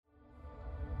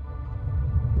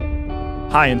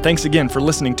Hi, and thanks again for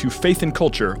listening to Faith and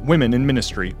Culture, Women in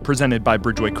Ministry, presented by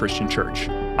Bridgeway Christian Church.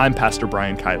 I'm Pastor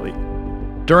Brian Kiley.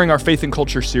 During our Faith and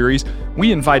Culture series,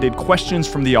 we invited questions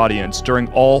from the audience during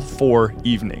all 4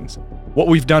 evenings. What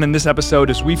we've done in this episode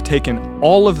is we've taken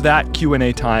all of that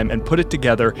Q&A time and put it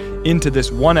together into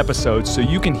this one episode so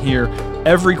you can hear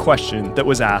every question that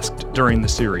was asked during the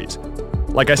series.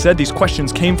 Like I said, these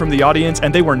questions came from the audience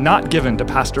and they were not given to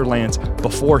Pastor Lance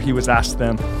before he was asked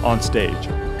them on stage.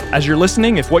 As you're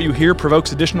listening, if what you hear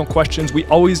provokes additional questions, we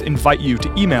always invite you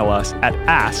to email us at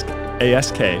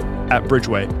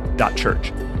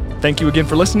ask@bridgeway.church. Thank you again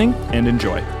for listening and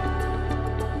enjoy.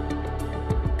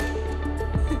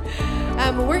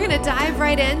 We're going to dive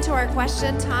right into our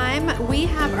question time. We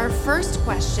have our first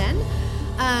question,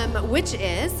 which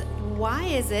is, why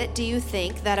is it, do you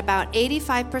think, that about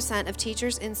 85% of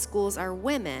teachers in schools are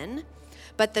women,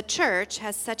 but the church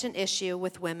has such an issue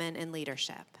with women in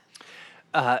leadership?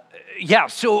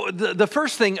 So the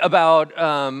first thing about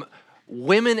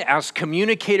women as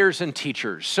communicators and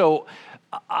teachers. So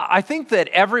I think that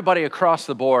everybody across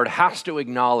the board has to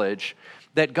acknowledge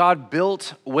that God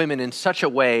built women in such a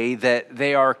way that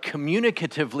they are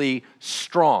communicatively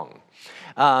strong.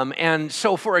 And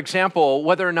so, for example,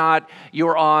 whether or not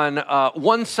you're on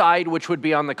one side, which would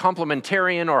be on the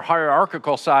complementarian or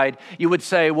hierarchical side, you would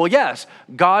say, well, yes,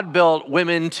 God built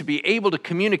women to be able to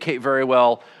communicate very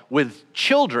well with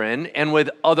children and with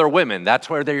other women. That's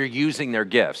where they're using their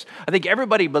gifts. I think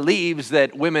everybody believes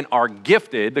that women are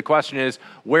gifted. The question is,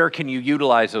 where can you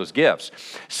utilize those gifts?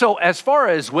 So as far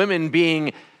as women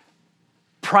being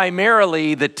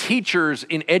primarily the teachers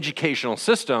in educational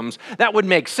systems, that would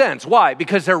make sense. Why?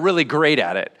 Because they're really great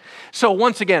at it. So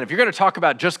once again, if you're going to talk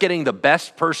about just getting the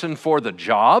best person for the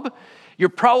job, you're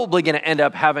probably going to end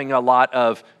up having a lot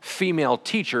of female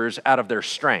teachers out of their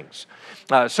strengths.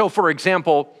 So for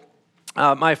example,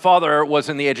 my father was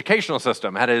in the educational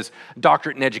system, had his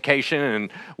doctorate in education and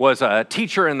was a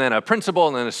teacher and then a principal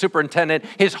and then a superintendent.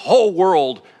 His whole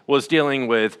world was dealing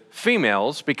with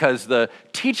females because the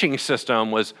teaching system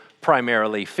was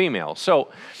primarily female. So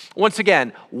once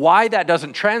again, why that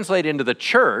doesn't translate into the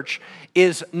church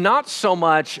is not so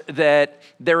much that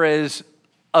there is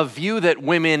a view that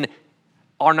women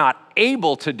are not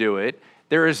able to do it.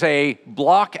 There is a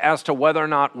block as to whether or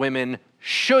not women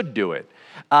should do it.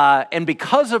 And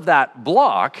because of that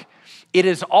block, it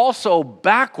has also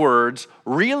backwards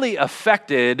really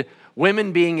affected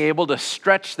women being able to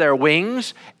stretch their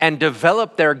wings and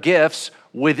develop their gifts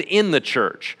within the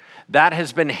church. That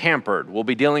has been hampered. We'll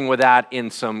be dealing with that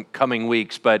in some coming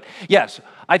weeks. But yes,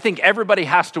 I think everybody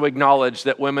has to acknowledge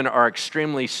that women are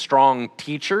extremely strong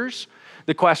teachers.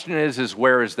 The question is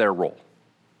where is their role?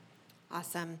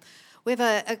 Awesome. We have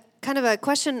a kind of a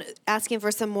question asking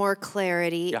for some more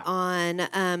clarity on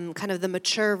kind of the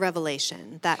mature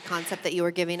revelation, that concept that you were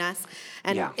giving us.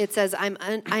 And it says, I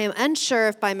am unsure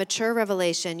if by mature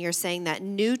revelation you're saying that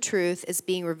new truth is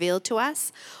being revealed to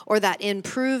us or that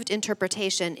improved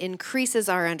interpretation increases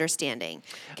our understanding.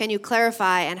 Can you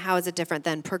clarify, and how is it different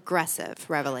than progressive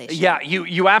revelation? Yeah,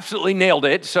 you absolutely nailed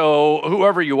it. So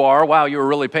whoever you are, wow, you were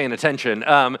really paying attention.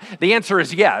 The answer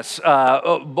is yes.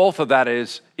 Both of that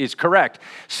is correct.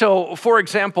 So, for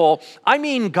example,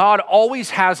 God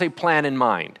always has a plan in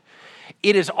mind.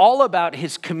 It is all about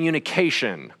his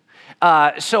communication.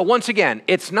 So once again,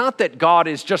 it's not that God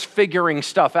is just figuring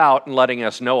stuff out and letting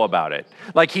us know about it,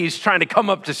 like he's trying to come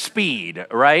up to speed,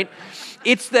 right?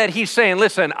 It's that he's saying,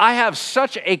 listen, I have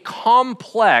such a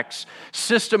complex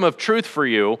system of truth for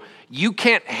you, you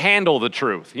can't handle the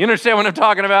truth. You understand what I'm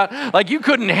talking about? Like you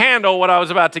couldn't handle what I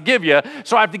was about to give you,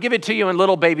 so I have to give it to you in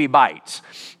little baby bites.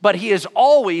 But he is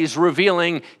always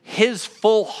revealing his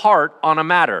full heart on a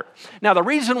matter. Now, the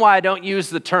reason why I don't use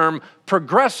the term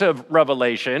progressive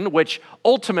revelation, which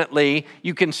ultimately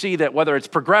you can see that whether it's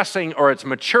progressing or it's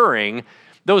maturing,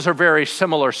 those are very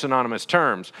similar synonymous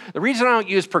terms. The reason I don't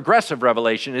use progressive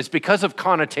revelation is because of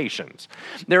connotations.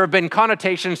 There have been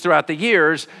connotations throughout the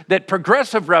years that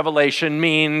progressive revelation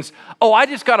means, oh, I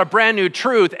just got a brand new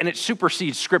truth and it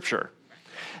supersedes Scripture.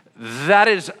 That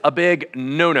is a big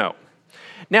no-no.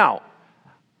 Now,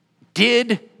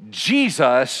 did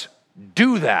Jesus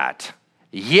do that?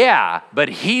 Yeah, but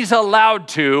he's allowed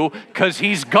to because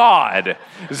he's God.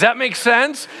 Does that make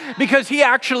sense? Because he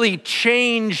actually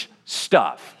changed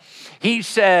stuff. He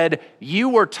said, you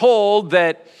were told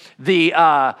that the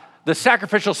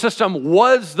sacrificial system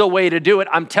was the way to do it.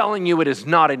 I'm telling you it is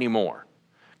not anymore.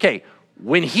 Okay,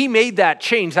 when he made that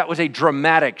change, that was a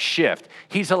dramatic shift.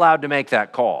 He's allowed to make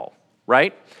that call,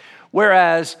 right?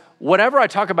 Whereas whenever I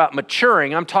talk about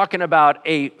maturing, I'm talking about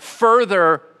a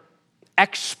further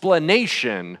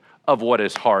explanation of what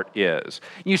his heart is.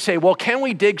 You say, well, can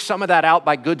we dig some of that out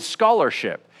by good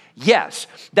scholarship? Yes,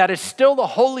 that is still the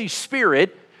Holy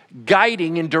Spirit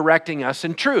guiding and directing us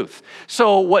in truth.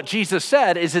 So what Jesus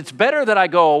said is, it's better that I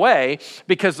go away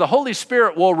because the Holy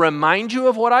Spirit will remind you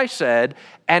of what I said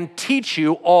and teach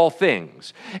you all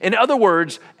things. In other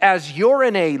words, as you're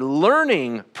in a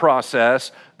learning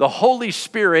process, the Holy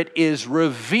Spirit is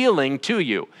revealing to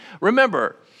you.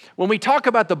 Remember, when we talk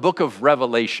about the book of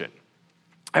Revelation,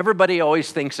 everybody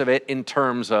always thinks of it in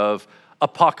terms of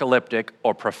apocalyptic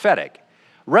or prophetic.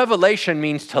 Revelation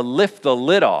means to lift the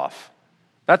lid off.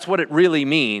 That's what it really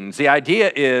means. The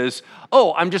idea is,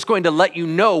 I'm just going to let you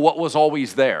know what was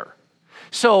always there.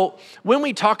 So when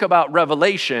we talk about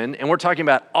Revelation and we're talking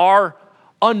about our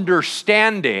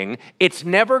understanding, it's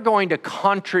never going to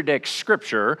contradict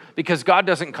Scripture because God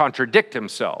doesn't contradict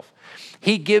himself.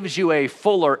 He gives you a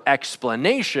fuller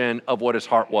explanation of what his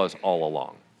heart was all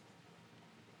along.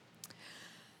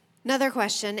 Another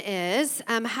question is,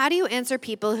 how do you answer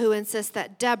people who insist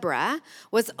that Deborah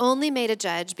was only made a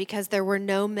judge because there were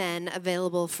no men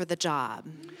available for the job?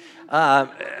 So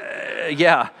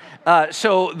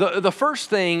the first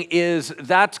thing is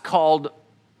that's called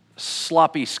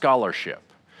sloppy scholarship.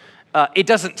 It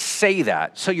doesn't say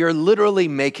that, so you're literally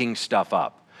making stuff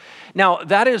up. Now,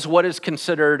 that is what is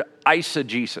considered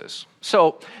eisegesis.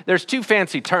 So there's two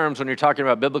fancy terms when you're talking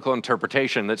about biblical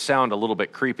interpretation that sound a little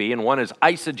bit creepy, and one is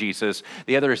eisegesis,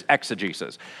 the other is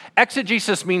exegesis.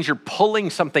 Exegesis means you're pulling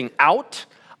something out.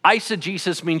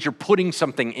 Eisegesis means you're putting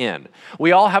something in.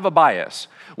 We all have a bias.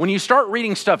 When you start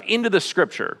reading stuff into the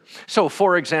Scripture, so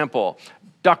for example,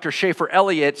 Dr. Schaefer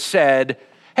Elliott said,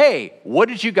 hey, what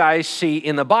did you guys see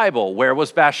in the Bible? Where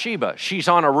was Bathsheba? She's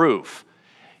on a roof.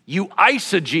 You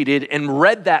eisegeted and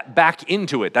read that back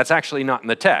into it. That's actually not in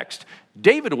the text.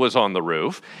 David was on the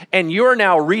roof, and you're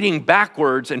now reading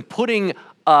backwards and putting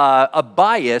a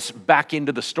bias back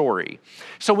into the story.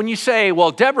 So when you say,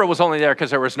 well, Deborah was only there because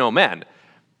there was no men,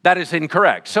 that is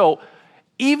incorrect. So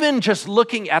even just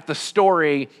looking at the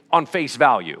story on face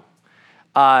value,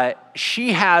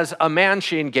 she has a man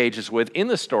she engages with in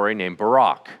the story named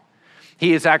Barak.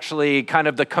 He is actually kind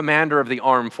of the commander of the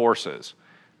armed forces.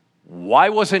 Why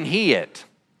wasn't he it?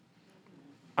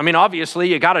 I mean, obviously,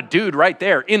 you got a dude right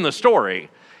there in the story.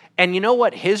 And you know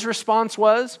what his response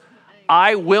was?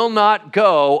 I will not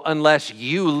go unless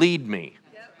you lead me.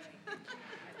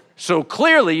 So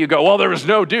clearly you go, well, there was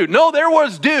no dude. No, there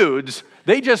was dudes.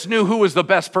 They just knew who was the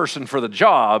best person for the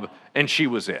job, and she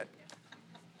was it.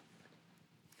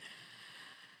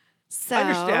 So, I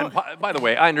understand, by the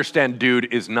way, I understand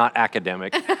dude is not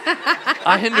academic.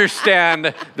 I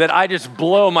understand that I just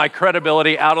blow my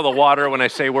credibility out of the water when I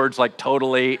say words like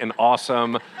totally and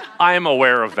awesome. I am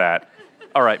aware of that.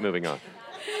 All right, moving on.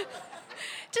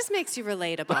 Just makes you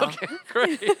relatable. Okay,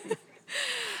 great.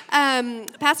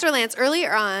 Pastor Lance,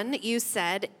 earlier on you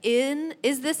said,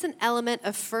 is this an element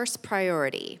of first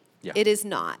priority? Yeah. It is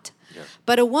not. Yeah.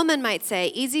 But a woman might say,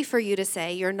 easy for you to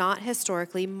say, you're not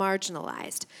historically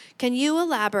marginalized. Can you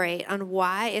elaborate on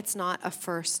why it's not a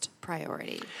first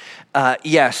priority?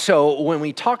 So when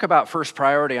we talk about first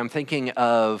priority, I'm thinking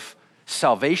of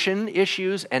salvation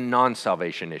issues and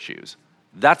non-salvation issues.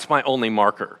 That's my only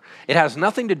marker. It has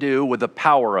nothing to do with the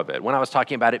power of it. When I was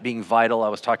talking about it being vital, I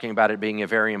was talking about it being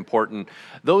very important.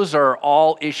 Those are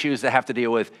all issues that have to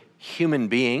deal with human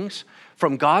beings.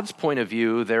 From God's point of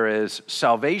view, there is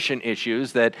salvation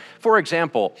issues that, for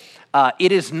example,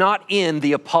 it is not in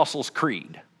the Apostles'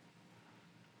 Creed,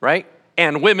 right?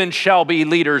 And women shall be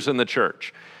leaders in the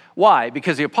church. Why?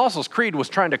 Because the Apostles' Creed was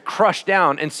trying to crush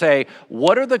down and say,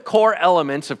 what are the core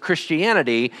elements of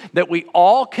Christianity that we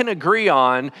all can agree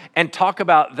on and talk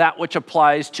about that which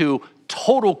applies to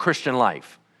total Christian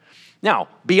life? Now,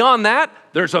 beyond that,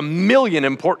 there's a million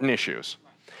important issues.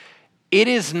 It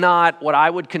is not what I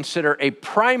would consider a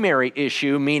primary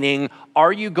issue, meaning,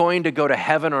 are you going to go to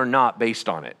heaven or not based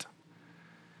on it?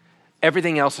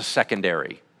 Everything else is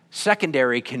secondary.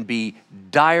 Secondary can be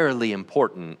direly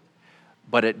important,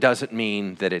 but it doesn't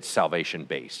mean that it's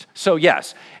salvation-based. So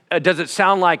yes, does it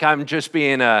sound like I'm just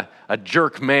being a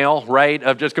jerk male, right?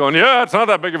 Of just going, yeah, it's not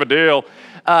that big of a deal.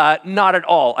 Not at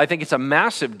all. I think it's a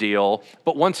massive deal,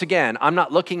 but once again, I'm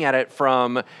not looking at it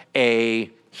from a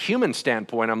human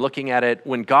standpoint. I'm looking at it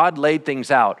when God laid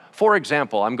things out. For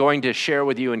example, I'm going to share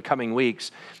with you in coming weeks,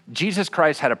 Jesus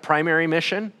Christ had a primary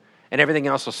mission and everything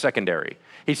else was secondary.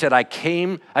 He said, I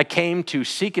came to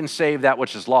seek and save that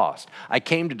which is lost. I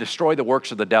came to destroy the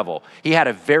works of the devil. He had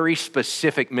a very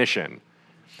specific mission.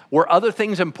 Were other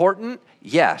things important?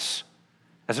 Yes.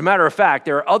 As a matter of fact,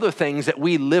 there are other things that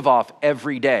we live off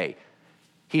every day.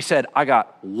 He said, I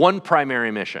got one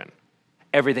primary mission,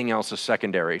 Everything else is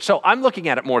secondary. So I'm looking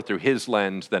at it more through his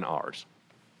lens than ours.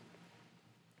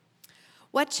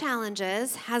 What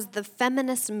challenges has the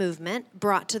feminist movement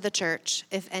brought to the church,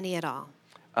 if any at all?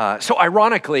 So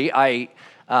ironically, I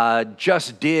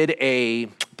just did a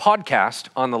podcast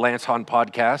on the Lance Hahn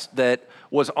podcast that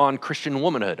was on Christian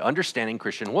womanhood, understanding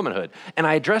Christian womanhood. And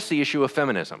I addressed the issue of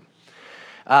feminism.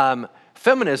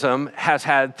 Feminism has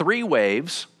had 3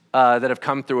 waves that have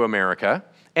come through America,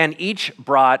 and each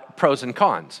brought pros and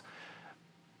cons.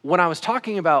 When I was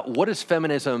talking about what does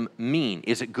feminism mean,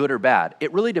 is it good or bad?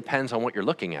 It really depends on what you're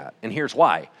looking at, and here's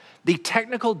why. The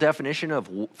technical definition of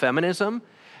feminism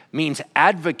means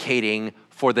advocating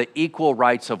for the equal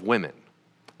rights of women.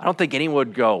 I don't think anyone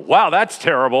would go, wow, that's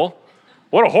terrible.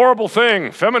 What a horrible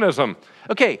thing, feminism.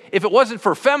 Okay, if it wasn't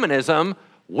for feminism,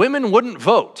 women wouldn't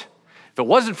vote. If it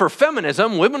wasn't for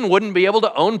feminism, women wouldn't be able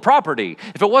to own property.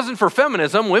 If it wasn't for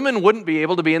feminism, women wouldn't be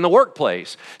able to be in the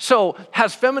workplace. So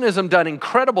has feminism done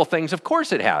incredible things? Of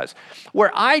course it has. Where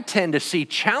I tend to see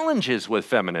challenges with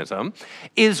feminism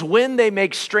is when they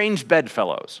make strange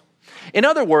bedfellows. In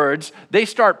other words, they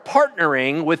start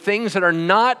partnering with things that are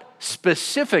not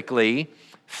specifically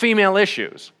female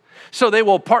issues. So they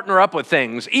will partner up with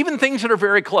things, even things that are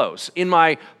very close. In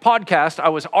my podcast, I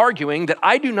was arguing that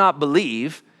I do not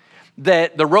believe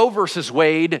that the Roe versus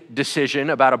Wade decision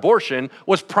about abortion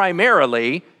was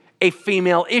primarily a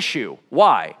female issue.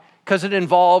 Why? Because it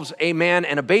involves a man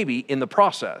and a baby in the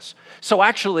process. So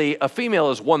actually, a female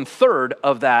is 1/3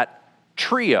 of that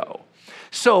trio.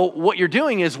 So what you're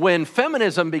doing is when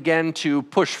feminism began to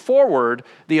push forward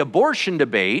the abortion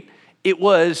debate, it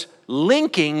was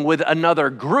linking with another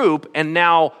group, and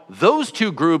now those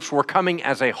 2 groups were coming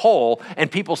as a whole,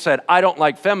 and people said, I don't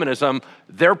like feminism,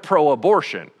 they're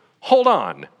pro-abortion. Hold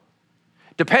on.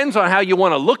 Depends on how you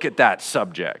want to look at that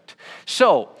subject.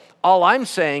 So all I'm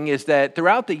saying is that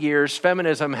throughout the years,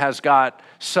 feminism has got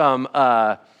some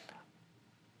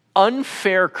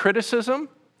unfair criticism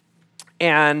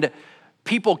and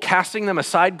people casting them a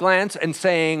side glance and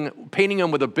painting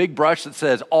them with a big brush that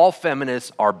says all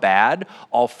feminists are bad,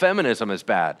 all feminism is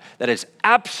bad. That is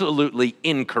absolutely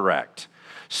incorrect.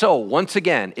 So once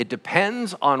again, it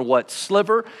depends on what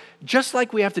sliver, just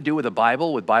like we have to do with the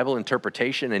Bible, with Bible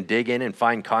interpretation and dig in and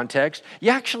find context,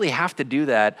 you actually have to do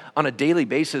that on a daily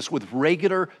basis with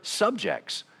regular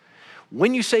subjects.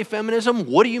 When you say feminism,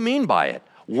 what do you mean by it?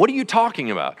 What are you talking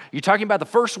about? Are you talking about the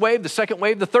first wave, the second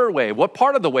wave, the third wave? What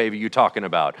part of the wave are you talking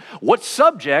about? What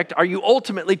subject are you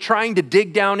ultimately trying to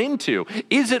dig down into?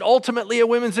 Is it ultimately a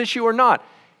women's issue or not?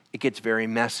 It gets very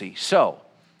messy. So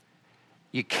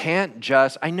you can't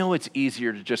just, I know it's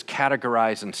easier to just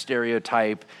categorize and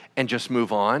stereotype and just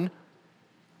move on,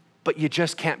 but you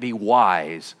just can't be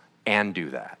wise and do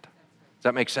that. Does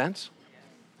that make sense?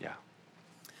 Yeah.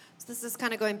 So this is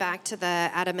kind of going back to the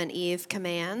Adam and Eve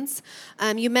commands.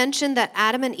 You mentioned that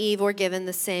Adam and Eve were given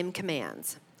the same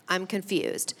commands. I'm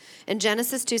confused. In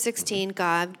Genesis 2:16,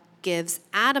 God gives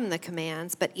Adam the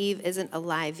commands, but Eve isn't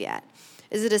alive yet.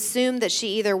 Is it assumed that she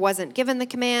either wasn't given the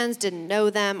commands, didn't know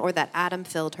them, or that Adam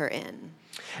filled her in?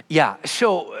 Yeah,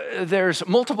 so there's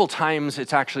multiple times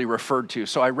it's actually referred to.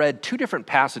 So I read 2 different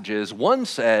passages. One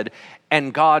said,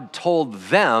 and God told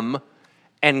them,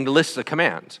 and lists the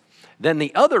commands. Then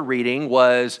the other reading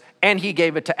was, and he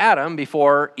gave it to Adam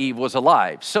before Eve was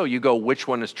alive. So you go, which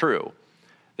one is true?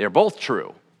 They're both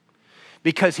true.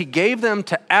 Because he gave them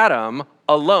to Adam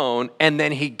alone, and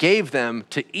then he gave them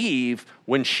to Eve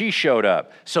when she showed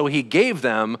up. So he gave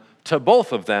them to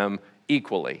both of them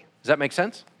equally. Does that make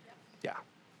sense? Yeah.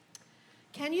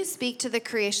 Can you speak to the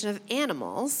creation of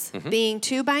animals being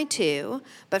 2 by 2,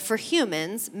 but for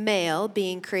humans, male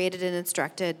being created and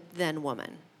instructed, then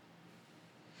woman?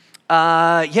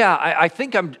 I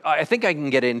think I can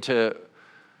get into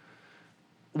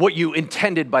what you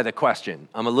intended by the question.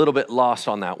 I'm a little bit lost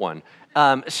on that one.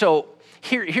 So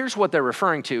here's what they're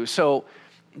referring to. So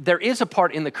there is a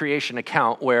part in the creation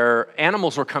account where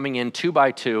animals were coming in 2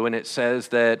 by 2, and it says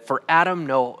that for Adam,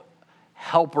 no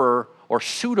helper or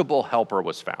suitable helper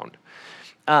was found.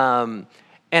 And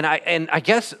I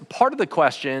guess part of the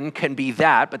question can be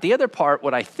that, but the other part,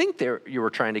 what I think you were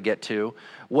trying to get to,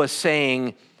 was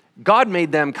saying God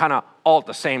made them kind of all at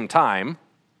the same time,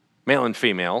 male and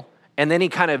female, and then he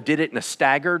kind of did it in a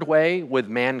staggered way with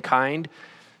mankind.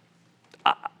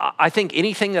 I think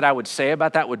anything that I would say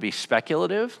about that would be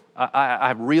speculative.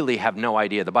 I really have no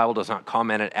idea. The Bible does not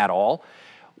comment it at all.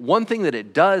 One thing that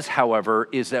it does, however,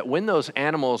 is that when those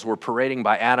animals were parading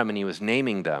by Adam and he was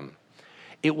naming them,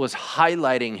 it was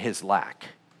highlighting his lack.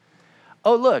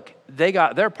 Oh, look, they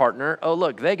got their partner. Oh,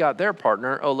 look, they got their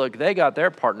partner. Oh, look, they got their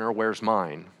partner. Where's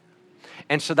mine?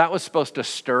 And so that was supposed to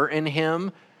stir in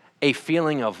him a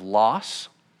feeling of loss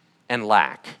and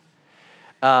lack.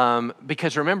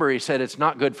 Because remember, he said it's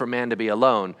not good for man to be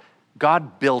alone.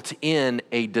 God built in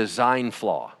a design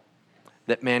flaw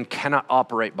that man cannot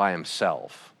operate by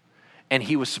himself. And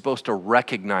he was supposed to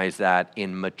recognize that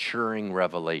in maturing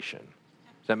revelation.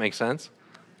 Does that make sense?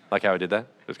 Like how I did that?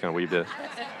 Just kind of weaved it.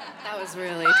 That was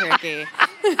really tricky.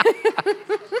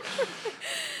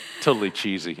 Totally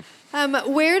cheesy.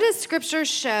 Where does Scripture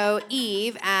show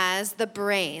Eve as the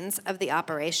brains of the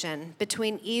operation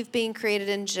between Eve being created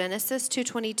in Genesis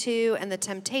 2:22 and the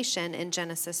temptation in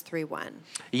Genesis 3:1?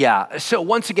 Yeah, so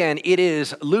once again, it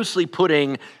is loosely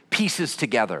putting pieces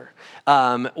together.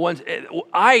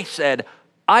 I said,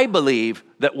 I believe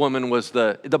that woman was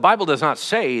the Bible does not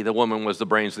say the woman was the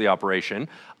brains of the operation.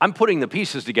 I'm putting the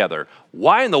pieces together.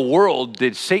 Why in the world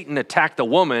did Satan attack the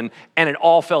woman and it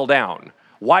all fell down?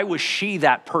 Why was she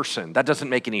that person? That doesn't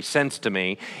make any sense to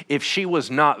me if she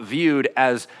was not viewed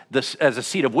as a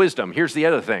seed of wisdom. Here's the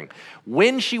other thing.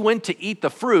 When she went to eat the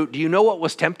fruit, do you know what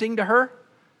was tempting to her?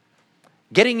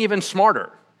 Getting even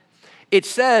smarter. It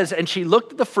says, and she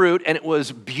looked at the fruit and it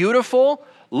was beautiful,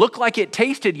 looked like it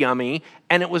tasted yummy,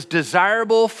 and it was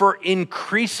desirable for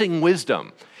increasing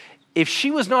wisdom. If she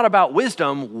was not about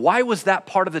wisdom, why was that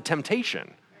part of the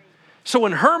temptation? So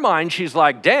in her mind, she's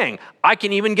like, dang, I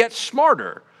can even get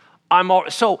smarter.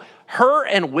 So her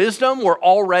and wisdom were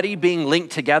already being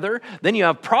linked together. Then you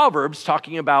have Proverbs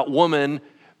talking about woman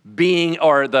being,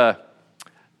 or the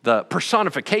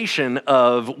personification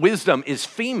of wisdom is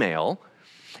female.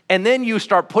 And then you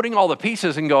start putting all the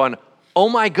pieces and going, oh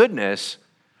my goodness,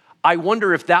 I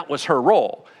wonder if that was her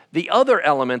role. The other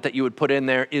element that you would put in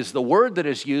there is the word that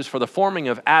is used for the forming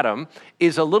of Adam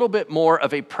is a little bit more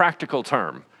of a practical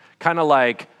term. Kind of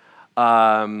like,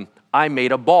 I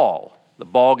made a ball. The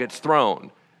ball gets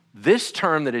thrown. This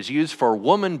term that is used for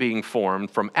woman being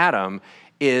formed from Adam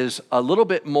is a little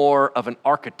bit more of an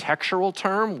architectural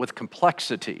term with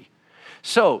complexity.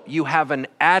 So you have an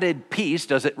added piece.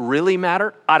 Does it really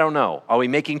matter? I don't know. Are we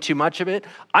making too much of it?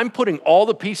 I'm putting all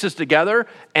the pieces together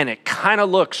and it kind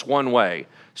of looks one way.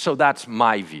 So that's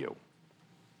my view.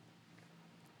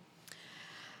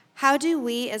 How do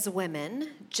we as women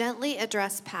gently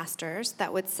address pastors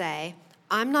that would say,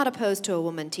 I'm not opposed to a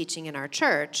woman teaching in our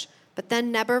church, but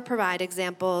then never provide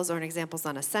examples on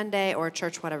a Sunday or a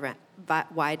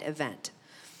church-wide event?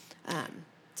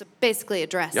 So basically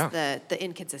address the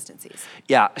inconsistencies.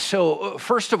 Yeah, so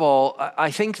first of all, I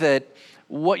think that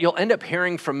what you'll end up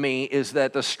hearing from me is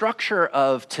that the structure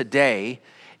of today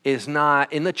is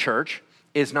not, in the church,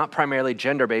 is not primarily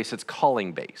gender-based, it's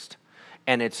calling-based.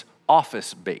 And it's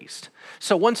office-based.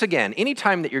 So once again,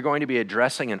 anytime that you're going to be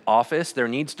addressing an office, there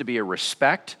needs to be a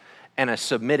respect and a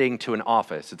submitting to an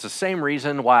office. It's the same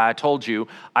reason why I told you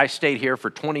I stayed here for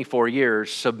 24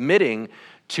 years submitting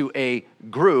to a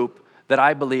group that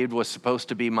I believed was supposed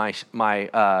to be my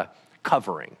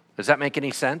covering. Does that make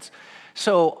any sense?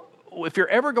 So if you're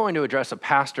ever going to address a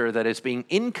pastor that is being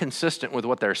inconsistent with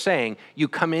what they're saying, you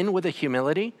come in with a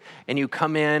humility and you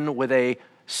come in with a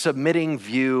submitting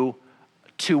view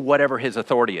to whatever his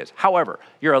authority is. However,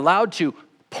 you're allowed to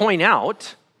point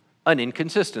out an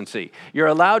inconsistency. You're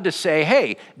allowed to say,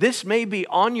 hey, this may be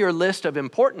on your list of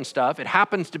important stuff. It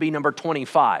happens to be number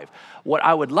 25. What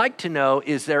I would like to know,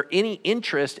 is there any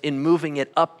interest in moving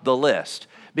it up the list?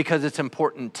 Because it's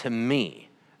important to me.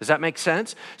 Does that make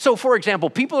sense? So for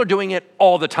example, people are doing it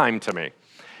all the time to me.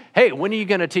 Hey, when are you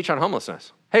going to teach on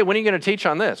homelessness? Hey, when are you going to teach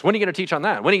on this? When are you going to teach on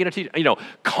that? When are you going to teach?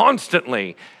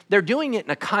 Constantly. They're doing it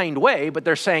in a kind way, but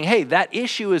they're saying, hey, that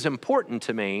issue is important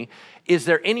to me. Is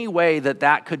there any way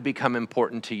that could become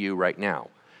important to you right now?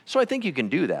 So I think you can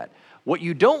do that. What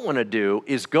you don't want to do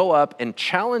is go up and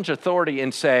challenge authority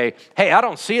and say, hey, I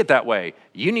don't see it that way.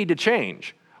 You need to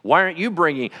change. Why aren't you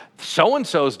bringing,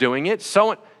 so-and-so's doing it,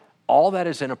 all that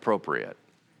is inappropriate.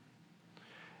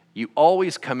 You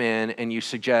always come in and you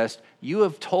suggest, you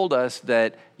have told us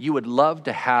that you would love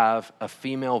to have a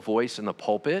female voice in the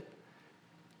pulpit.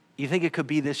 You think it could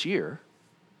be this year?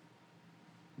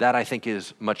 That I think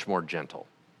is much more gentle.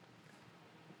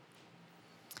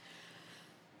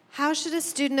 How should a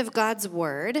student of God's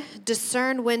word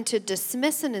discern when to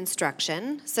dismiss an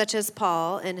instruction, such as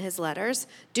Paul in his letters,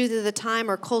 due to the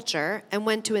time or culture, and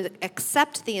when to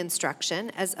accept the instruction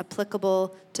as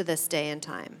applicable to this day and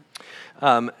time?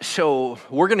 So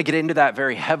we're going to get into that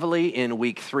very heavily in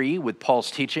week 3 with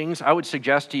Paul's teachings. I would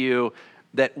suggest to you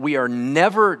that we are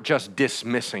never just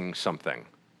dismissing something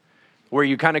where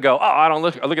you kind of go, I don't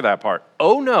look at that part.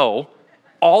 Oh no,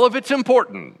 all of it's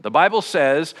important. The Bible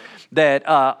says that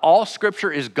all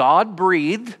scripture is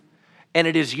God-breathed and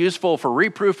it is useful for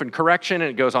reproof and correction, and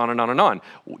it goes on and on and on.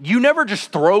 You never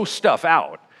just throw stuff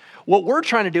out. What we're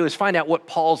trying to do is find out what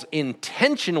Paul's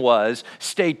intention was,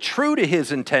 stay true to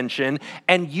his intention,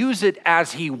 and use it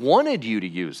as he wanted you to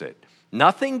use it.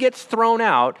 Nothing gets thrown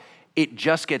out, it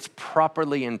just gets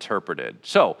properly interpreted.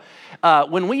 So,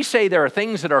 when we say there are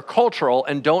things that are cultural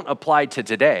and don't apply to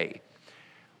today,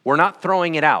 we're not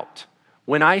throwing it out.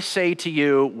 When I say to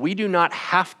you, we do not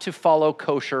have to follow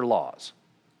kosher laws.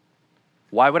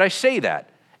 Why would I say that?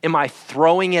 Am I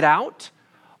throwing it out?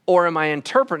 Or am I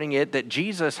interpreting it that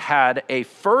Jesus had a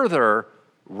further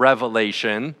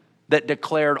revelation that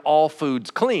declared all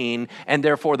foods clean, and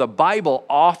therefore the Bible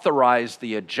authorized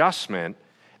the adjustment,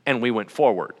 and we went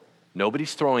forward?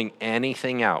 Nobody's throwing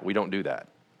anything out. We don't do that.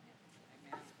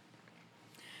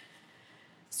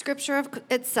 Scripture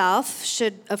itself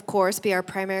should, of course, be our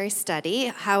primary study.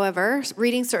 However,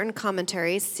 reading certain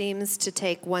commentaries seems to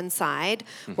take one side,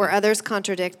 where others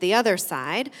contradict the other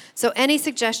side. So any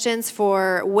suggestions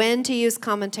for when to use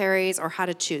commentaries or how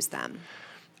to choose them?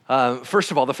 First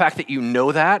of all, the fact that you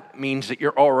know that means that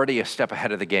you're already a step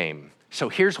ahead of the game. So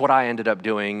here's what I ended up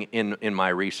doing in my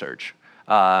research.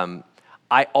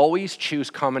 I always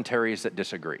choose commentaries that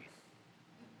disagree.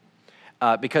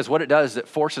 Because what it does is it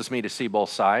forces me to see both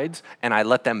sides, and I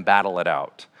let them battle it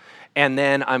out. And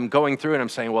then I'm going through and I'm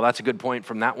saying, well, that's a good point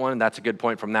from that one, that's a good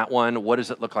point from that one. What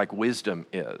does it look like wisdom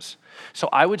is? So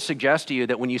I would suggest to you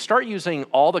that when you start using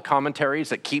all the commentaries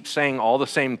that keep saying all the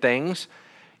same things,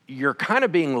 you're kind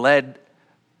of being led.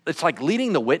 It's like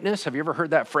leading the witness. Have you ever heard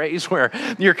that phrase where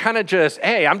you're kind of just,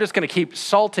 hey, I'm just going to keep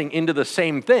salting into the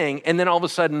same thing, and then all of a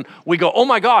sudden we go, oh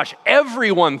my gosh,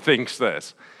 everyone thinks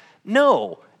this.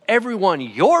 No. Everyone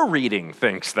you're reading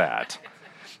thinks that.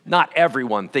 Not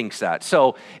everyone thinks that.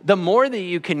 So the more that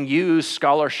you can use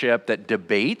scholarship that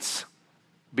debates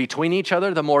between each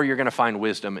other, the more you're going to find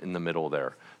wisdom in the middle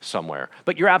there somewhere.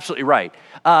 But you're absolutely right.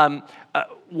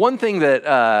 One thing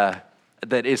that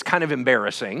is kind of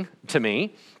embarrassing to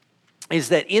me is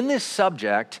that in this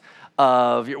subject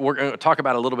of, we're going to talk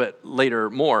about a little bit later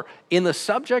more, in the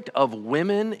subject of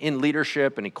women in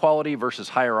leadership and equality versus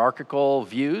hierarchical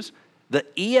views, the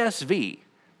ESV,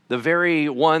 the very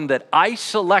one that I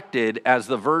selected as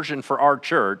the version for our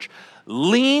church,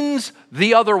 leans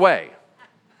the other way.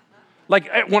 Like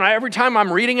every time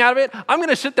I'm reading out of it, I'm going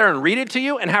to sit there and read it to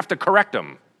you and have to correct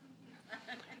them.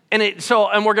 And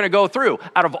we're going to go through.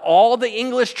 Out of all the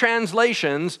English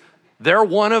translations, they're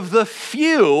one of the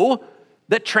few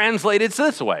that translated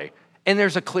this way. And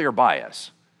there's a clear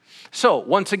bias. So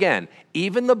once again,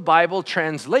 even the Bible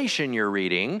translation you're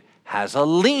reading has a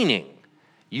leaning.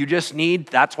 You just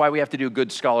that's why we have to do good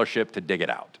scholarship to dig it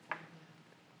out.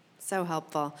 So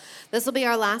helpful. This will be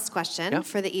our last question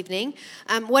for the evening.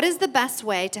 What is the best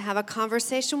way to have a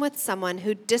conversation with someone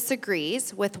who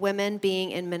disagrees with women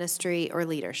being in ministry or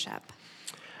leadership?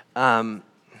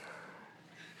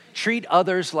 Treat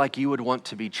others like you would want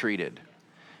to be treated.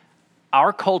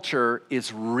 Our culture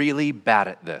is really bad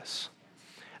at this.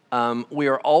 We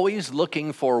are always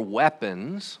looking for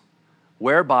weapons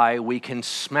whereby we can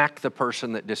smack the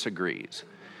person that disagrees.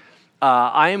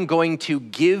 I am going to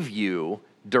give you,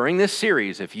 during this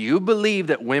series, if you believe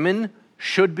that women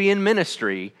should be in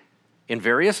ministry in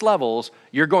various levels,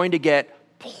 you're going to get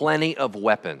plenty of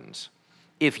weapons.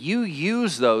 If you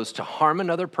use those to harm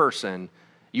another person,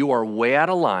 you are way out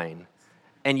of line,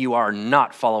 and you are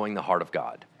not following the heart of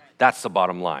God. That's the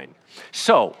bottom line.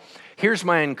 So, here's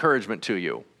my encouragement to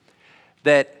you,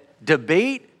 that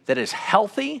debate that is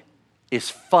healthy is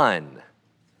fun.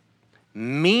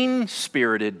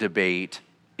 Mean-spirited debate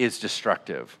is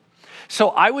destructive.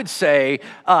 So I would say,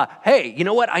 hey, you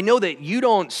know what? I know that you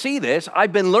don't see this.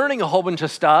 I've been learning a whole bunch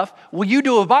of stuff. Will you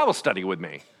do a Bible study with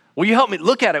me? Will you help me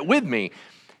look at it with me?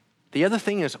 The other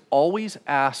thing is always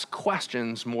ask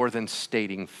questions more than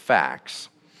stating facts.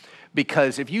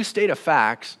 Because if you state a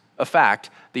fact,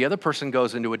 the other person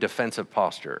goes into a defensive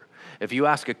posture. If you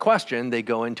ask a question, they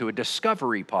go into a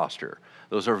discovery posture.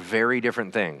 Those are very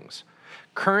different things.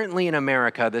 Currently in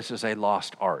America, this is a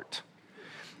lost art.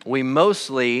 We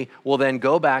mostly will then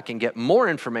go back and get more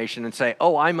information and say,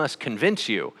 oh, I must convince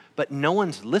you. But no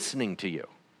one's listening to you.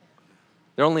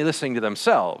 They're only listening to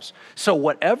themselves. So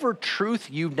whatever truth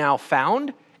you've now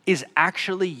found is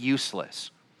actually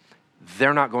useless.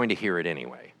 They're not going to hear it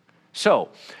anyway. So,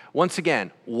 once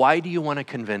again, why do you want to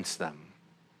convince them?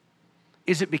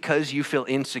 Is it because you feel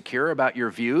insecure about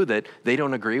your view that they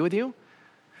don't agree with you?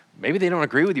 Maybe they don't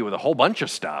agree with you with a whole bunch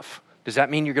of stuff. Does that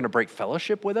mean you're going to break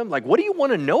fellowship with them? Like, what do you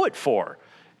want to know it for?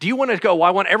 Do you want to go, well,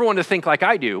 I want everyone to think like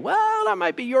I do? Well, that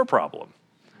might be your problem,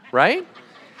 right?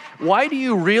 Why do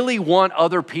you really want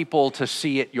other people to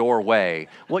see it your way?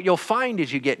 What you'll find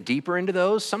as you get deeper into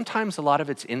those, sometimes a lot of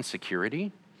it's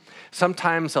insecurity.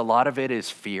 Sometimes a lot of it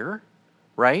is fear,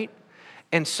 right?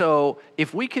 And so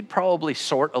if we could probably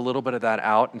sort a little bit of that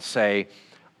out and say,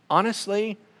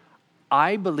 honestly,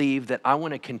 I believe that I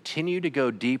want to continue to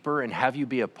go deeper and have you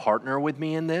be a partner with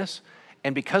me in this.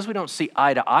 And because we don't see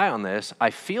eye to eye on this, I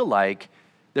feel like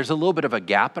there's a little bit of a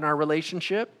gap in our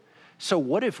relationship. So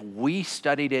what if we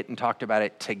studied it and talked about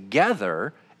it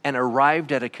together and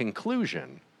arrived at a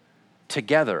conclusion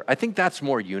together? I think that's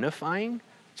more unifying.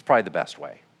 It's probably the best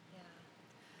way.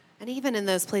 And even in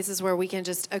those places where we can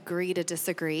just agree to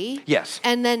disagree. Yes.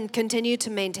 And then continue to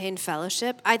maintain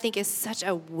fellowship, I think is such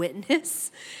a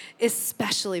witness,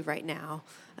 especially right now.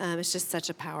 It's just such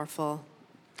a powerful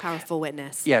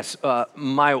witness. Yes.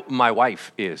 My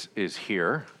wife is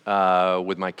here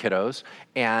with my kiddos,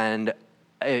 and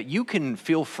you can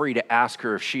feel free to ask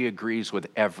her if she agrees with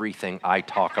everything I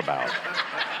talk about.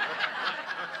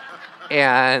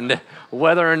 And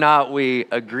whether or not we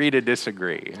agree to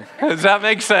disagree. Does that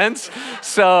make sense?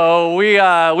 So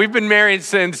we've been married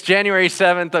since January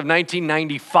 7th of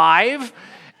 1995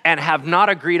 and have not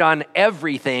agreed on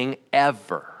everything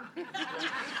ever.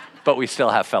 But we still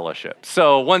have fellowship.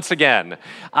 So once again,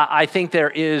 I think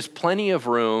there is plenty of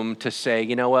room to say,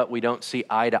 you know what, we don't see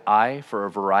eye to eye for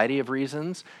a variety of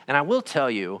reasons. And I will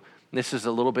tell you, this is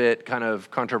a little bit kind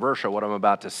of controversial, what I'm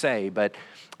about to say, but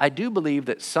I do believe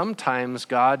that sometimes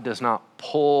God does not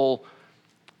pull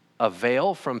a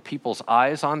veil from people's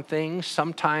eyes on things,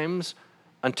 sometimes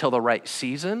until the right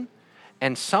season.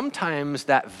 And sometimes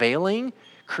that veiling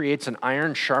creates an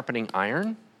iron sharpening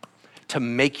iron to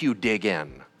make you dig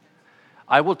in.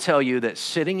 I will tell you that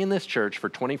sitting in this church for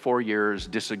 24 years,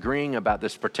 disagreeing about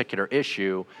this particular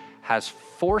issue, has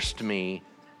forced me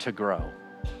to grow.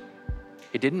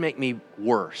 It didn't make me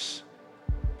worse.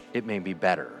 It made me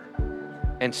better.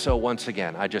 And so once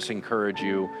again, I just encourage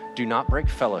you, do not break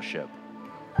fellowship,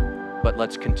 but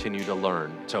let's continue to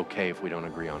learn. It's okay if we don't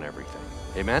agree on everything.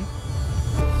 Amen?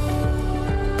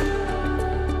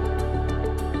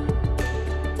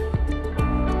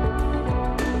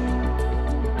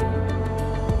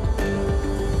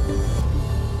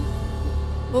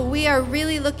 Well, we are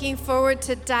really looking forward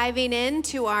to diving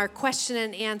into our question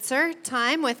and answer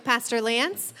time with Pastor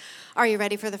Lance. Are you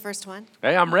ready for the first one?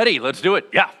 Hey, I'm ready. Let's do it.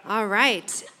 Yeah. All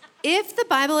right. If the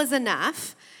Bible is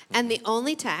enough and the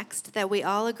only text that we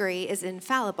all agree is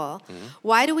infallible,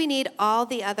 why do we need all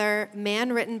the other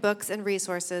man-written books and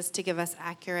resources to give us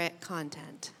accurate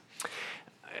content?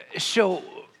 So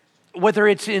whether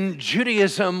it's in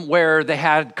Judaism where they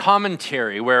had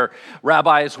commentary, where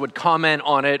rabbis would comment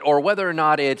on it, or whether or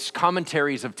not it's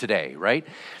commentaries of today, right?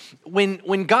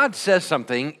 When God says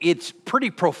something, it's pretty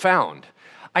profound.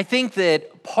 I think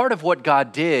that part of what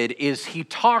God did is he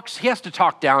has to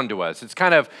talk down to us. It's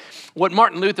kind of what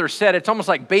Martin Luther said, it's almost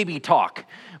like baby talk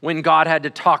when God had to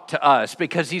talk to us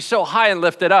because he's so high and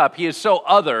lifted up. He is so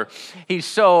other. He's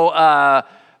so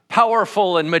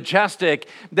powerful and majestic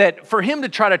that for him to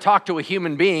try to talk to a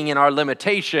human being in our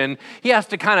limitation, he has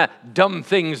to kind of dumb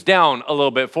things down a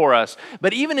little bit for us.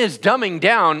 But even his dumbing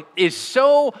down is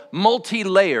so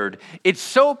multi-layered, it's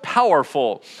so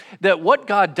powerful that what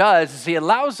God does is he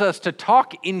allows us to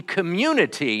talk in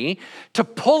community to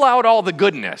pull out all the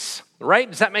goodness, right?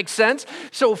 Does that make sense?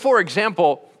 So for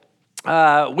example,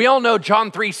 we all know John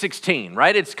 3:16,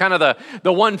 right? It's kind of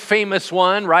the one famous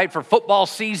one, right? For football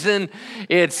season,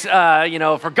 it's,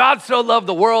 for God so loved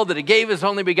the world that he gave his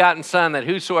only begotten son that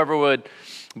whosoever would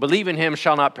believe in him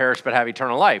shall not perish but have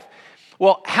eternal life.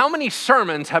 Well, how many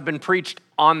sermons have been preached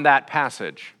on that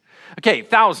passage? Okay,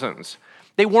 thousands.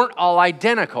 They weren't all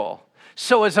identical.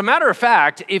 So as a matter of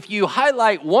fact, if you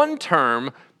highlight one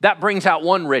term, that brings out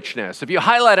one richness. If you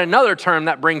highlight another term,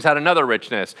 that brings out another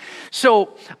richness.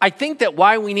 So I think that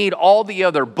why we need all the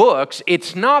other books,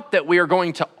 it's not that we are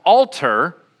going to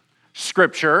alter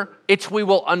Scripture, it's we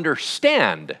will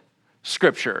understand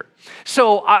Scripture.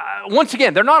 So once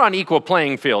again, they're not on equal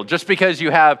playing field. Just because you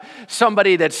have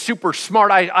somebody that's super smart,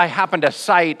 I happen to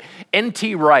cite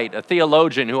N.T. Wright, a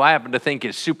theologian who I happen to think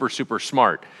is super, super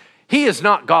smart. He is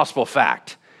not gospel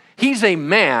fact. He's a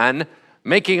man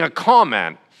making a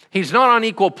comment. He's not on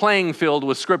equal playing field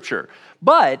with Scripture.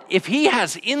 But if he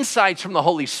has insights from the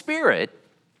Holy Spirit,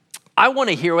 I want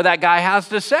to hear what that guy has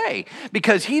to say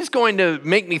because he's going to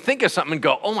make me think of something and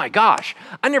go, oh my gosh,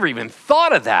 I never even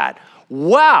thought of that.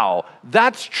 Wow,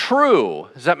 that's true.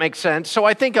 Does that make sense? So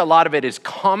I think a lot of it is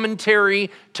commentary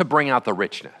to bring out the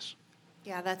richness.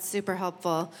 Yeah, that's super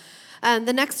helpful.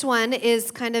 The next one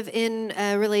is kind of in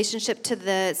relationship to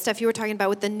the stuff you were talking about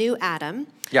with the new Adam.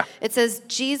 Yeah. It says,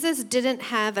 Jesus didn't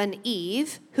have an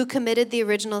Eve who committed the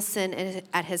original sin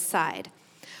at his side.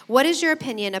 What is your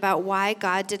opinion about why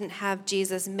God didn't have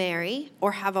Jesus marry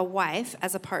or have a wife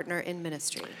as a partner in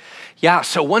ministry? Yeah,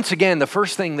 so once again, the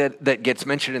first thing that gets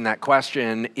mentioned in that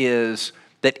question is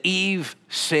that Eve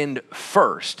sinned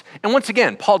first. And once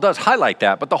again, Paul does highlight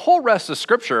that, but the whole rest of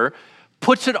Scripture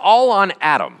puts it all on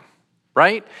Adam,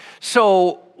 right?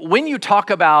 So when you talk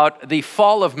about the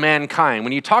fall of mankind,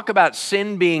 when you talk about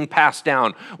sin being passed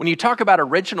down, when you talk about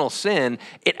original sin,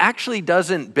 it actually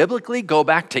doesn't biblically go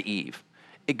back to Eve.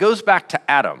 It goes back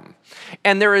to Adam.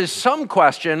 And there is some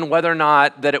question whether or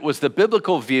not that it was the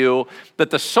biblical view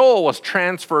that the soul was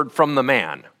transferred from the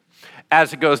man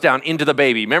as it goes down into the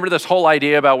baby. Remember this whole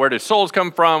idea about where do souls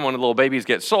come from when little babies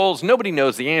get souls? Nobody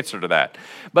knows the answer to that.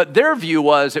 But their view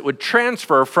was it would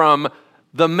transfer from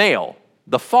the male,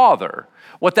 the father.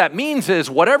 What that means is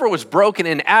whatever was broken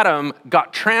in Adam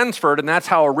got transferred, and that's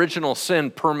how original sin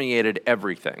permeated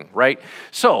everything, right?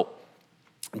 So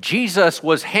Jesus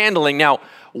was handling. Now,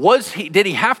 did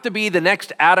he have to be the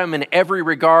next Adam in every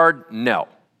regard? No.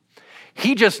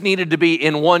 He just needed to be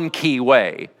in one key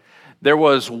way. There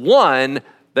was one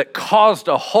that caused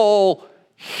a whole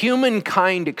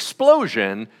humankind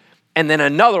explosion, and then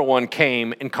another one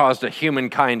came and caused a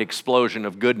humankind explosion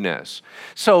of goodness.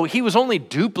 So he was only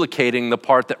duplicating the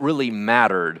part that really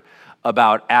mattered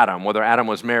about Adam, whether Adam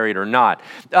was married or not.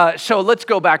 So let's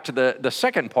go back to the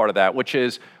second part of that, which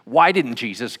is, why didn't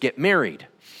Jesus get married?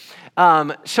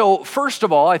 So first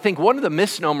of all, I think one of the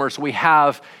misnomers we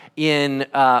have in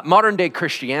modern day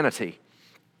Christianity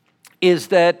is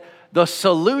that the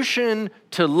solution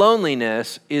to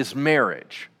loneliness is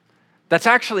marriage. That's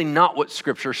actually not what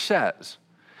Scripture says.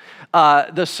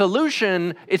 The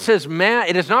solution, it says,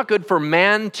 it is not good for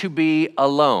man to be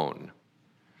alone.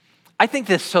 I think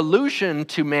the solution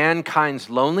to mankind's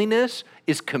loneliness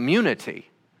is community.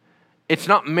 It's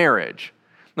not marriage.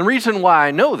 The reason why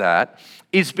I know that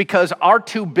is because our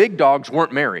two big dogs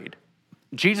weren't married.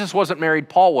 Jesus wasn't married,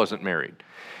 Paul wasn't married.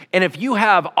 And if you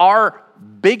have our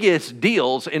biggest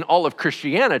deals in all of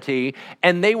Christianity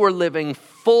and they were living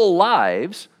full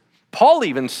lives, Paul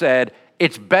even said,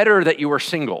 it's better that you were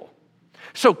single.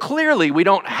 So clearly we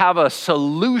don't have a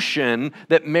solution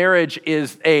that marriage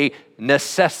is a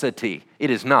necessity. It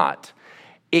is not.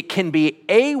 It can be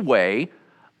a way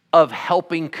of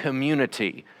helping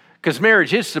community, because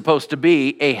marriage is supposed to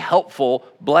be a helpful,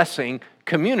 blessing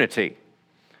community.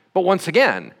 But once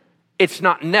again, it's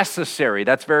not necessary.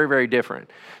 That's very, very different.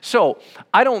 So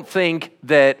I don't think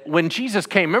that when Jesus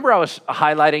came, remember I was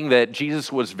highlighting that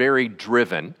Jesus was very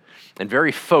driven and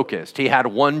very focused. He had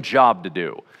one job to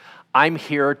do. I'm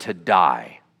here to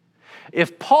die.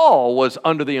 If Paul was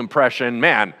under the impression,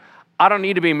 man, I don't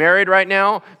need to be married right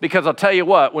now, because I'll tell you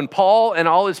what, when Paul and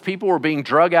all his people were being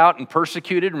drug out and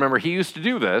persecuted, remember he used to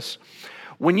do this,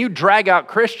 when you drag out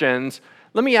Christians,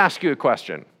 let me ask you a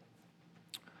question.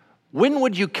 When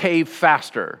would you cave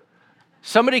faster?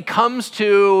 Somebody comes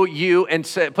to you and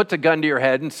puts a gun to your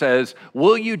head and says,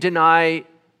 will you deny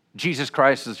Jesus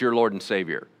Christ as your Lord and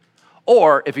Savior?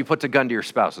 Or if he puts a gun to your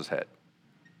spouse's head.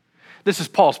 This is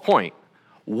Paul's point.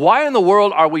 Why in the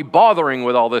world are we bothering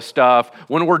with all this stuff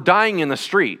when we're dying in the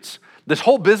streets? This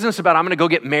whole business about I'm going to go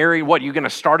get married, what, you're going to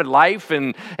start a life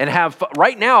and have fun?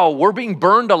 Right now, we're being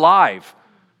burned alive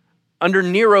under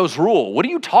Nero's rule. What are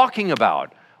you talking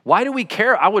about? Why do we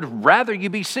care? I would rather you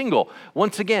be single.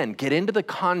 Once again, get into the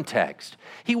context.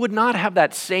 He would not have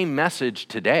that same message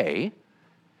today,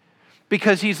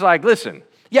 because he's like, listen,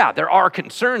 yeah, there are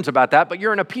concerns about that, but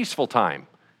you're in a peaceful time.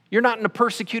 You're not in a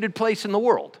persecuted place in the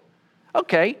world.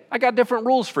 Okay, I got different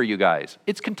rules for you guys.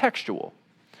 It's contextual.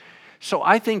 So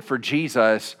I think for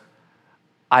Jesus,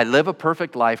 I live a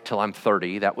perfect life till I'm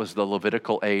 30. That was the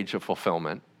Levitical age of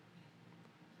fulfillment.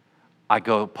 I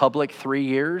go public 3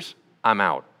 years, I'm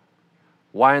out.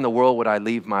 Why in the world would I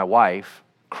leave my wife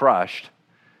crushed?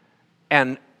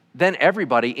 And then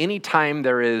everybody, anytime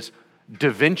there is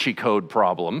Da Vinci Code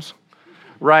problems,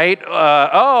 right?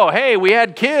 Oh, hey, we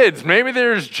had kids. Maybe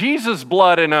there's Jesus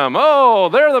blood in them. Oh,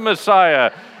 they're the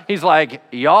Messiah. He's like,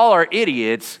 y'all are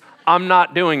idiots. I'm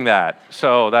not doing that.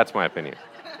 So that's my opinion.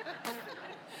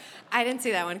 I didn't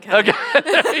see that one coming. Okay.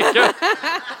 There you go.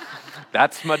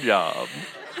 That's my job.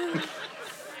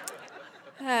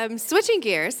 Switching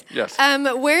gears. Yes.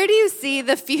 Where do you see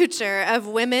the future of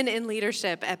women in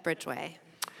leadership at Bridgeway?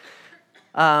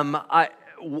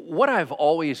 What I've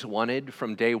always wanted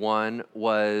from day one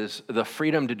was the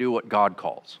freedom to do what God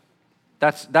calls.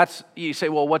 That's you say,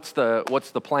 well, what's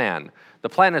the plan? The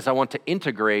plan is I want to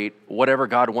integrate whatever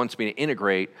God wants me to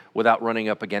integrate without running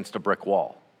up against a brick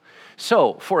wall.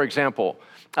 So, for example,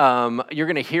 you're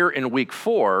going to hear in week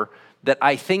 4 that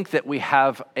I think that we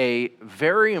have a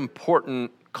very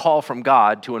important call from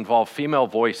God to involve female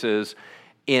voices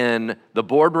in the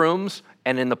boardrooms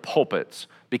and in the pulpits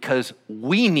because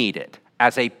we need it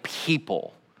as a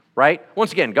people, right?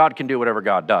 Once again, God can do whatever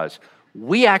God does.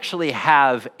 We actually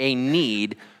have a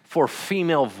need for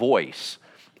female voice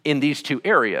in these 2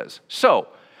 areas. So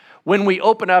when we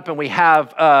open up and we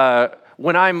have,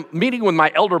 when I'm meeting with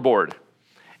my elder board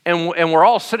and we're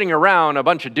all sitting around a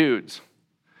bunch of dudes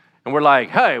and we're like,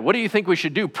 hey, what do you think we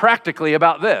should do practically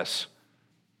about this?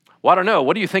 Well, I don't know.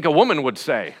 What do you think a woman would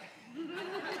say?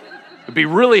 It'd be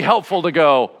really helpful to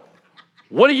go,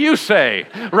 what do you say?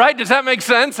 Right? Does that make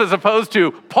sense? As opposed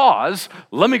to pause,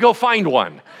 let me go find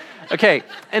one. Okay,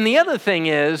 and the other thing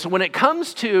is when it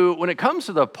comes to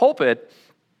the pulpit,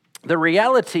 the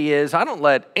reality is I don't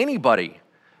let anybody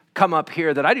come up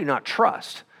here that I do not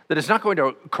trust, that is not going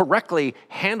to correctly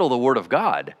handle the Word of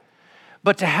God.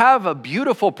 But to have a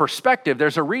beautiful perspective,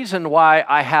 there's a reason why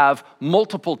I have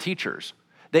multiple teachers.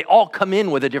 They all come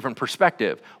in with a different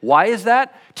perspective. Why is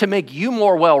that? To make you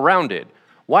more well-rounded.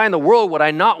 Why in the world would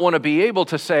I not want to be able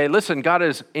to say, listen, God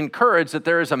has encouraged that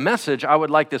there is a message I would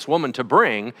like this woman to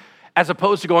bring, as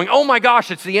opposed to going, oh my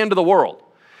gosh, it's the end of the world.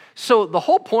 So the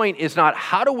whole point is not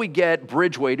how do we get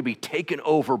Bridgeway to be taken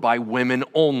over by women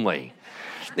only?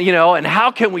 And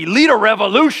how can we lead a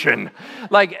revolution?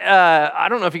 I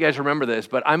don't know if you guys remember this,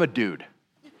 but I'm a dude.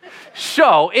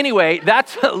 So anyway,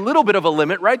 that's a little bit of a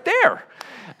limit right there.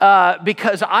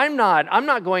 Because I'm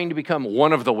not going to become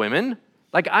one of the women.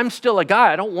 I'm still a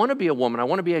guy. I don't want to be a woman. I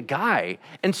want to be a guy.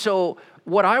 And so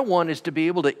what I want is to be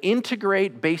able to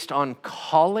integrate based on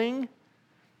calling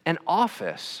and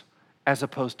office as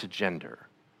opposed to gender.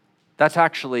 That's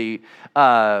actually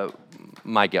my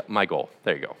goal.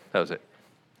 There you go. That was it.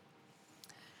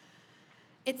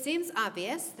 It seems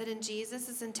obvious that in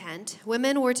Jesus' intent,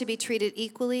 women were to be treated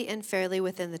equally and fairly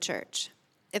within the church.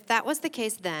 If that was the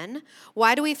case then,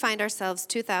 why do we find ourselves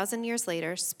 2,000 years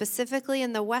later, specifically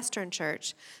in the Western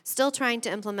church, still trying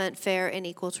to implement fair and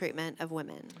equal treatment of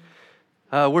women?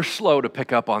 We're slow to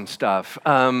pick up on stuff.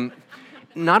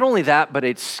 Not only that, but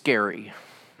it's scary.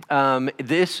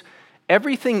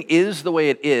 Everything is the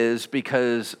way it is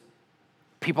because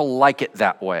people like it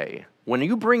that way. When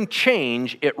you bring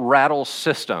change, it rattles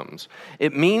systems.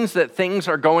 It means that things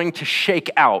are going to shake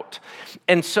out.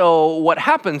 And so what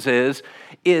happens is,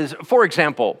 for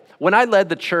example, when I led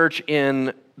the church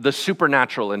in the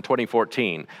supernatural in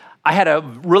 2014, I had a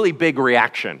really big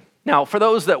reaction. Now, for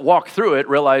those that walk through it,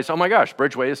 realize, oh my gosh,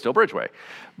 Bridgeway is still Bridgeway.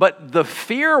 But the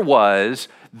fear was,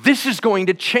 this is going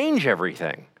to change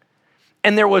everything.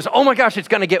 And there was, oh my gosh, it's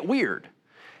going to get weird.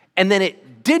 And then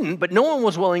it didn't, but no one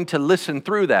was willing to listen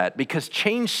through that because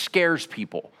change scares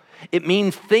people. It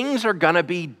means things are going to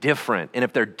be different. And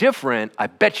if they're different, I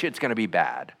bet you it's going to be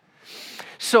bad.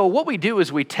 So what we do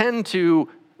is we tend to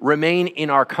remain in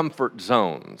our comfort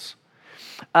zones.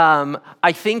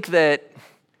 I think that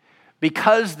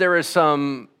because there is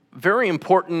some very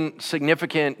important,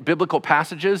 significant biblical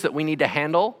passages that we need to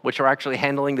handle, which are actually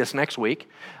handling this next week.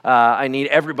 I need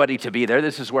everybody to be there.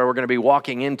 This is where we're going to be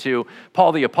walking into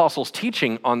Paul the Apostle's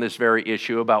teaching on this very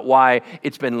issue about why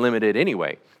it's been limited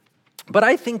anyway. But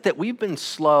I think that we've been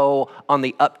slow on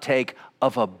the uptake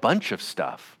of a bunch of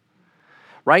stuff,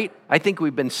 right? I think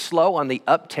we've been slow on the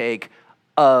uptake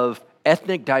of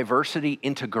ethnic diversity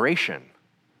integration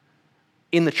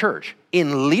in the church,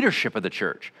 in leadership of the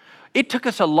church. It took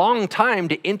us a long time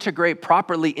to integrate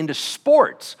properly into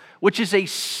sports, which is a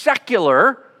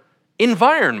secular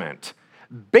environment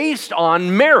based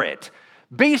on merit,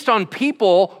 based on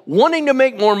people wanting to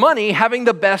make more money, having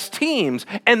the best teams,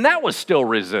 and that was still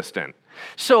resistant.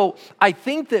 So I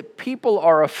think that people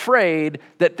are afraid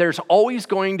that there's always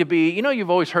going to be, you've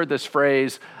always heard this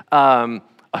phrase, a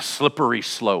slippery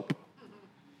slope.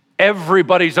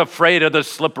 Everybody's afraid of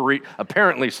the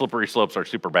apparently slippery slopes are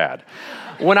super bad.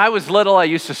 When I was little, I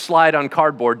used to slide on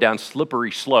cardboard down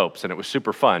slippery slopes, and it was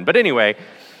super fun. But anyway,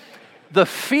 the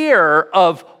fear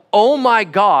of, oh my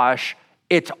gosh,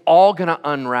 it's all gonna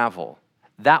unravel.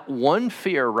 That one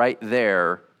fear right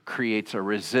there creates a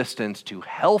resistance to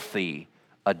healthy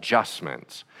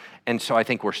adjustments. And so I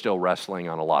think we're still wrestling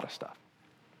on a lot of stuff.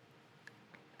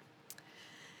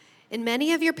 In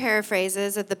many of your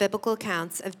paraphrases of the biblical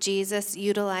accounts of Jesus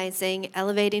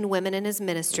elevating women in his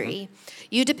ministry,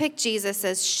 you depict Jesus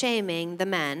as shaming the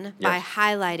men by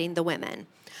highlighting the women.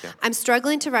 Yeah. I'm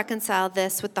struggling to reconcile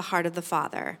this with the heart of the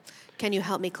Father. Can you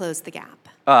help me close the gap?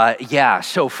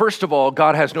 So first of all,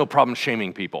 God has no problem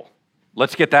shaming people.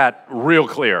 Let's get that real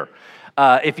clear.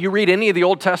 If you read any of the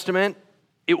Old Testament,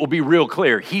 it will be real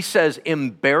clear. He says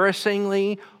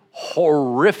embarrassingly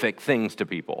horrific things to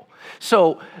people.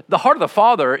 So the heart of the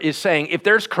Father is saying if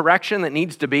there's correction that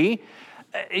needs to be,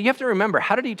 you have to remember,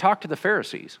 how did he talk to the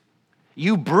Pharisees?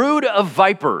 You brood of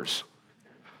vipers.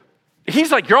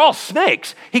 He's like, you're all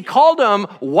snakes. He called them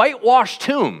whitewashed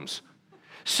tombs.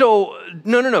 So,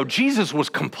 no. Jesus was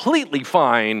completely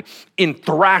fine in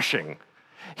thrashing.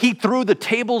 He threw the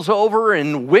tables over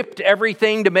and whipped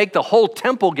everything to make the whole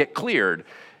temple get cleared.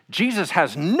 Jesus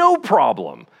has no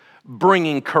problem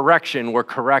bringing correction where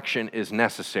correction is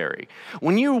necessary.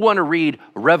 When you want to read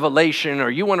Revelation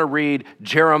or you want to read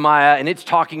Jeremiah and it's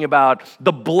talking about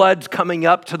the blood's coming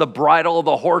up to the bridle of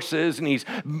the horses and these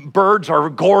birds are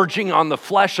gorging on the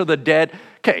flesh of the dead.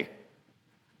 Okay,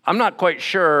 I'm not quite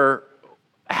sure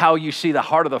how you see the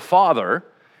heart of the Father,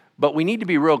 but we need to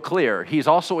be real clear. He's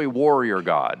also a warrior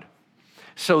God.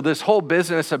 So this whole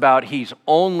business about he's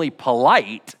only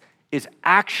polite is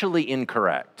actually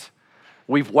incorrect.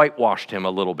 We've whitewashed him a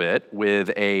little bit with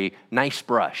a nice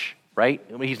brush, right?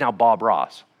 He's now Bob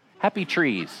Ross. Happy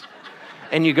trees.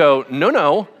 And you go,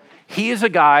 no. He is a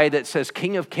guy that says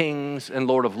King of Kings and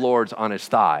Lord of Lords on his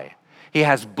thigh. He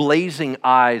has blazing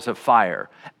eyes of fire.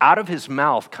 Out of his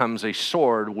mouth comes a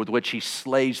sword with which he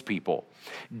slays people.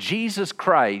 Jesus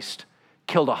Christ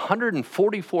killed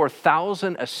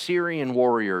 144,000 Assyrian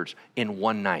warriors in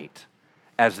one night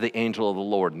as the angel of the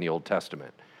Lord in the Old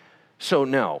Testament. So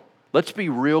no. Let's be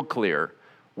real clear.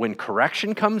 When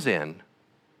correction comes in,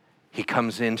 he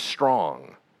comes in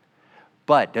strong.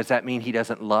 But does that mean he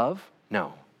doesn't love?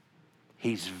 No.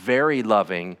 He's very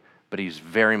loving, but he's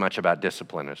very much about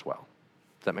discipline as well.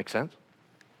 Does that make sense?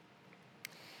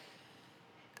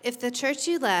 If the church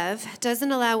you love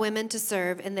doesn't allow women to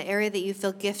serve in the area that you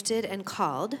feel gifted and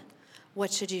called,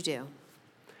 what should you do?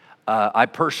 I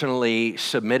personally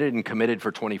submitted and committed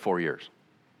for 24 years.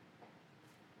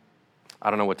 I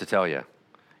don't know what to tell you.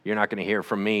 You're not going to hear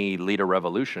from me lead a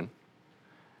revolution.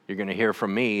 You're going to hear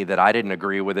from me that I didn't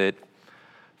agree with it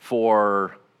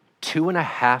for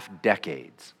 2.5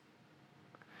 decades.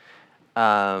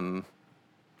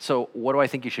 So what do I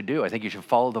think you should do? I think you should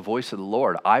follow the voice of the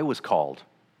Lord. I was called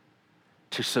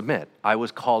to submit. I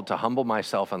was called to humble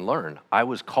myself and learn. I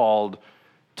was called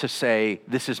to say,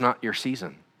 this is not your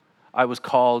season. I was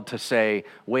called to say,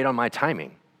 wait on my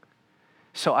timing.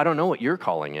 So I don't know what your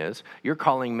calling is. Your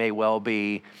calling may well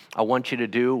be, I want you to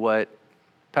do what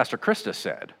Pastor Krista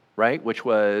said, right? Which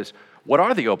was, what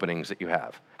are the openings that you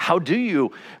have? How do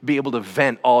you be able to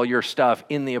vent all your stuff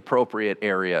in the appropriate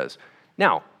areas?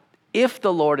 Now, if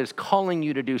the Lord is calling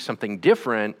you to do something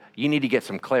different, you need to get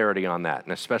some clarity on that,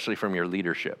 and especially from your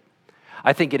leadership.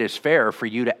 I think it is fair for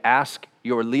you to ask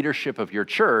your leadership of your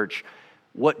church,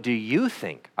 what do you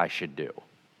think I should do?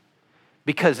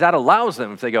 Because that allows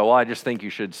them, if they go, well, I just think you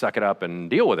should suck it up and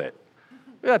deal with it.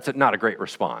 That's not a great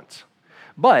response.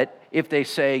 But if they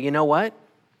say, you know what,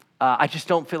 I just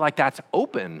don't feel like that's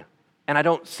open and I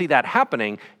don't see that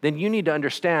happening, then you need to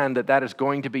understand that that is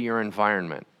going to be your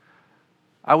environment.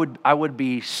 I would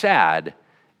be sad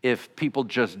if people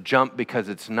just jump because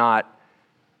it's not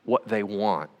what they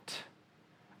want.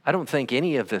 I don't think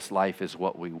any of this life is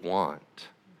what we want.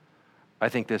 I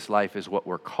think this life is what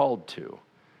we're called to.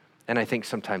 And I think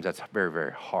sometimes that's very,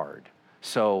 very hard.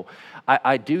 So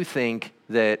I do think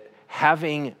that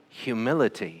having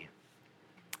humility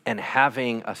and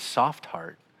having a soft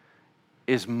heart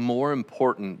is more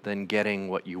important than getting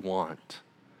what you want.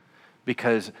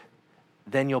 Because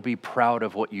then you'll be proud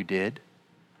of what you did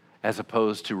as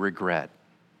opposed to regret,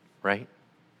 right?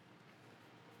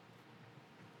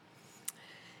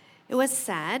 It was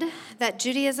said that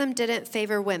Judaism didn't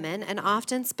favor women and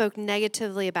often spoke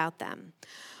negatively about them.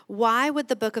 Why would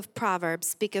the book of Proverbs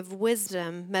speak of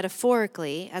wisdom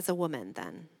metaphorically as a woman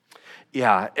then?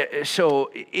 Yeah, so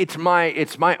it's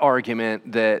my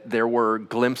argument that there were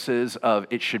glimpses of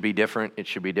it should be different, it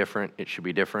should be different, it should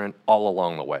be different all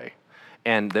along the way.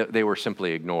 And they were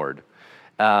simply ignored.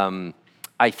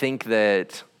 I think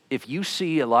that if you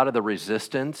see a lot of the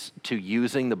resistance to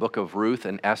using the book of Ruth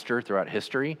and Esther throughout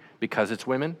history because it's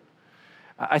women,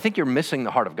 I think you're missing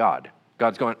the heart of God.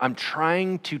 God's going, I'm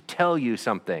trying to tell you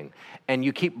something, and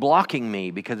you keep blocking me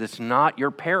because it's not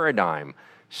your paradigm.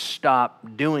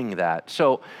 Stop doing that.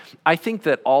 So I think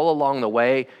that all along the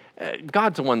way,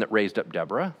 God's the one that raised up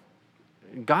Deborah.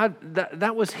 God,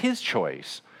 that was his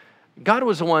choice. God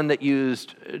was the one that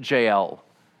used Jael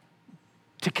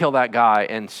to kill that guy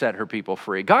and set her people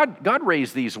free. God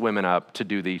raised these women up to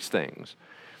do these things.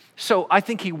 So I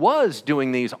think he was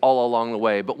doing these all along the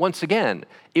way. But once again,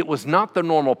 it was not the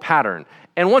normal pattern.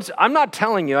 And I'm not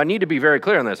telling you, I need to be very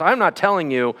clear on this. I'm not telling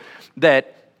you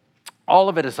that all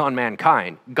of it is on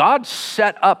mankind. God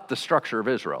set up the structure of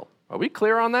Israel. Are we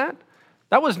clear on that?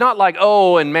 That was not like,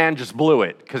 and man just blew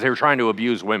it because they were trying to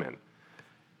abuse women.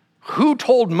 Who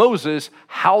told Moses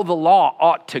how the law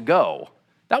ought to go?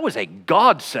 That was a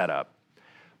God setup.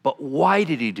 But why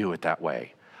did he do it that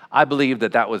way? I believe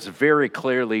that was very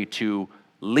clearly to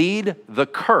lead the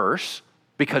curse,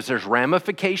 because there's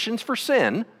ramifications for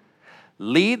sin.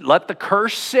 Let the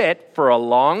curse sit for a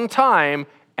long time,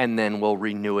 and then we'll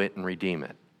renew it and redeem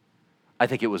it. I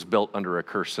think it was built under a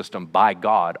curse system by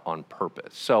God on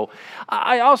purpose. So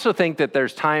I also think that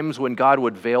there's times when God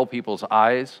would veil people's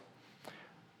eyes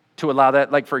to allow that.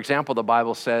 Like, for example, the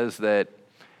Bible says that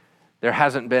there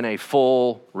hasn't been a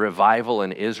full revival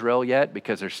in Israel yet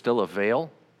because there's still a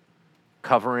veil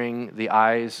covering the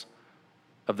eyes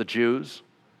of the Jews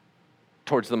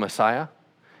towards the Messiah.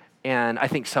 And I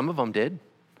think some of them did.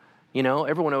 You know,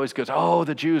 everyone always goes,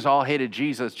 the Jews all hated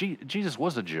Jesus. Jesus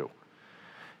was a Jew.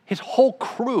 His whole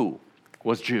crew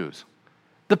was Jews.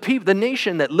 The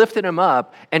nation that lifted him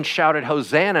up and shouted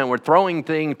Hosanna and were throwing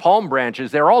palm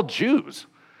branches, they're all Jews.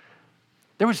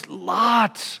 There was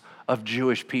lots of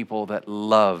Jewish people that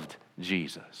loved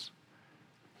Jesus.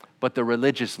 But the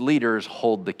religious leaders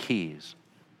hold the keys.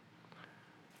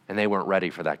 And they weren't ready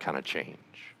for that kind of change.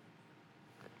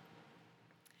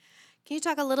 Can you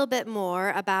talk a little bit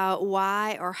more about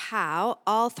why or how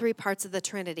all three parts of the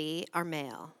Trinity are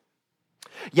male?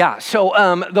 Yeah, so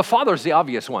the Father's the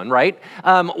obvious one, right?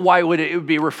 Why would it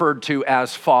be referred to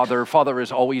as Father? Father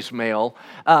is always male.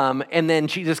 And then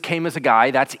Jesus came as a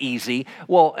guy, that's easy.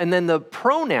 Well, and then the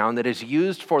pronoun that is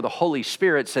used for the Holy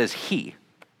Spirit says he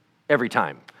every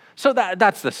time. So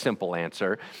that's the simple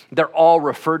answer. They're all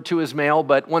referred to as male,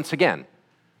 but once again,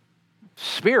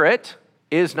 Spirit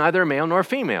is neither male nor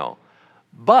female.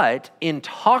 But in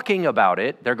talking about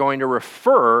it, they're going to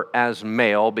refer as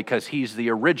male because he's the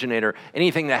originator.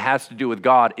 Anything that has to do with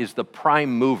God is the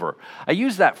prime mover. I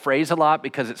use that phrase a lot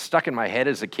because it stuck in my head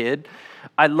as a kid.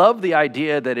 I love the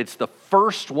idea that it's the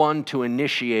first one to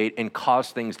initiate and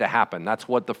cause things to happen. That's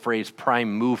what the phrase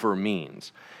prime mover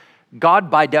means.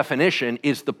 God, by definition,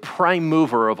 is the prime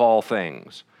mover of all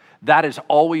things. That is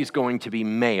always going to be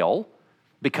male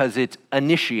because it's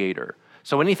initiator.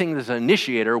 So anything that's an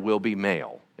initiator will be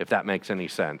male, if that makes any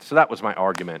sense. So that was my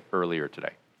argument earlier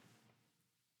today.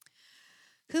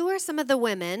 Who are some of the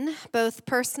women, both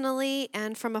personally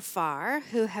and from afar,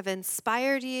 who have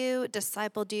inspired you,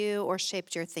 discipled you, or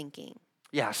shaped your thinking?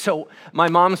 Yeah, so my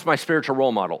mom's my spiritual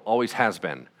role model, always has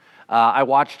been. I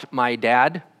watched my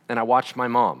dad and I watched my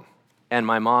mom. And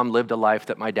my mom lived a life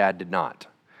that my dad did not.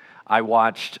 I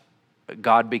watched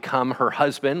God become her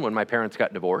husband when my parents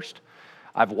got divorced.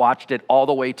 I've watched it all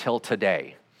the way till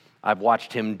today. I've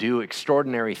watched him do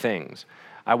extraordinary things.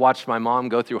 I watched my mom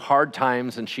go through hard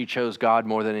times, and she chose God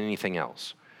more than anything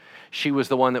else. She was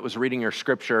the one that was reading her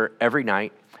scripture every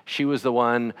night. She was the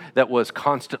one that was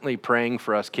constantly praying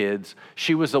for us kids.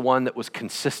 She was the one that was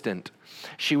consistent.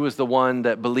 She was the one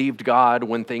that believed God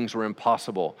when things were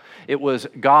impossible.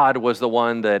 God was the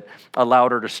one that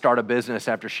allowed her to start a business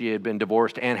after she had been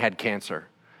divorced and had cancer,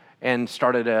 and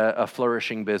started a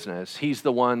flourishing business. He's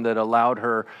the one that allowed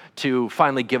her to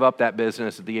finally give up that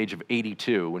business at the age of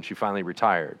 82 when she finally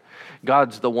retired.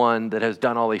 God's the one that has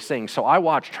done all these things. So I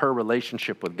watched her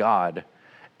relationship with God,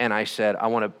 and I said, I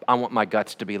want my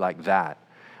guts to be like that.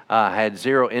 I had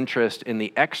zero interest in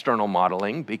the external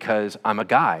modeling because I'm a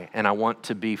guy and I want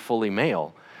to be fully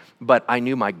male. But I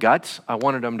knew my guts, I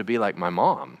wanted them to be like my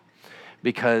mom.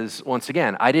 Because once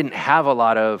again, I didn't have a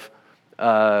lot of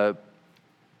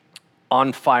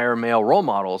on-fire male role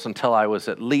models until I was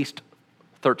at least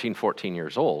 13, 14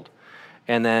 years old.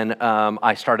 And then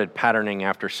I started patterning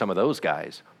after some of those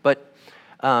guys. But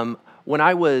when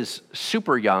I was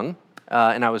super young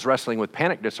and I was wrestling with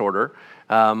panic disorder,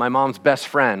 my mom's best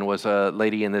friend was a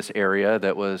lady in this area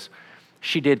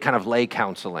she did kind of lay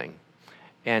counseling.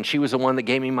 And she was the one that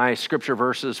gave me my scripture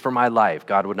verses for my life.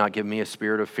 God would not give me a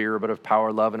spirit of fear, but of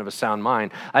power, love, and of a sound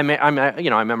mind. I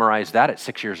memorized that at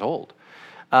 6 years old.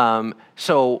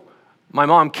 So my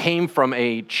mom came from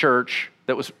a church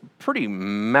that was pretty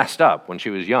messed up when she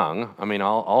was young. I mean,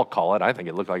 I'll call it. I think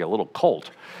it looked like a little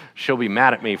cult. She'll be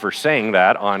mad at me for saying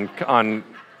that on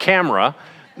camera,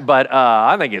 but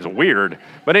I think it's weird.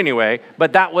 But anyway,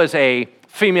 that was a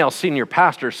female senior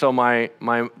pastor. So my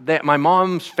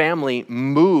mom's family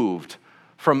moved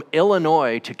from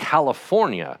Illinois to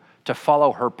California to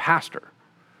follow her pastor,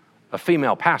 a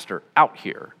female pastor out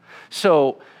here.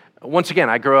 So once again,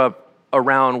 I grew up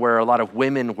around where a lot of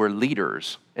women were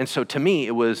leaders. And so to me,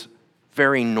 it was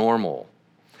very normal.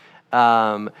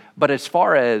 But as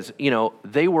far as,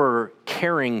 they were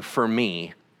caring for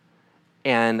me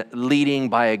and leading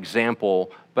by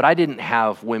example, but I didn't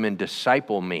have women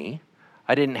disciple me.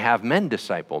 I didn't have men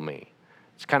disciple me.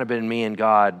 It's kind of been me and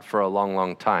God for a long,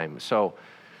 long time. So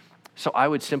I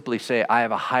would simply say I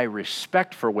have a high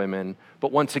respect for women,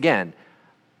 but once again,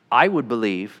 I would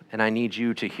believe, and I need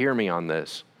you to hear me on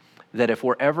this, that if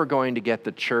we're ever going to get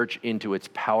the church into its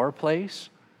power place,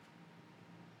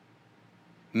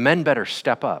 men better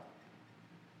step up.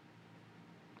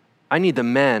 I need the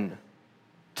men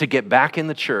to get back in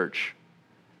the church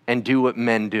and do what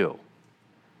men do.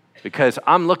 Because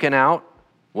I'm looking out,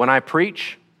 when I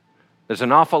preach, there's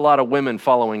an awful lot of women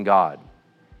following God.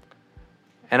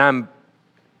 And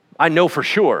I know for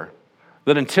sure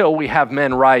that until we have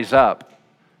men rise up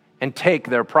and take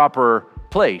their proper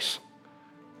place,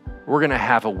 we're going to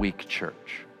have a weak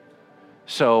church.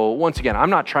 So once again, I'm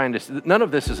not trying to, none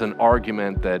of this is an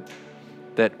argument that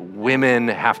women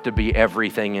have to be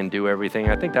everything and do everything.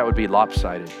 I think that would be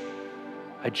lopsided.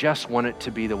 I just want it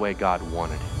to be the way God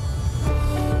wanted it.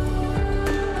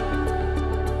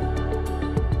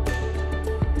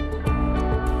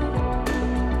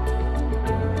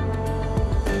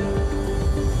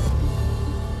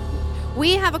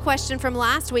 We have a question from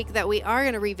last week that we are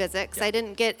going to revisit because I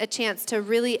didn't get a chance to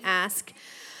really ask.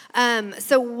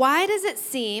 So why does it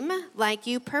seem like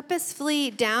you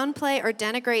purposefully downplay or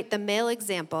denigrate the male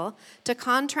example to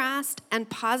contrast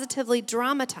and positively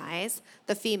dramatize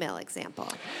the female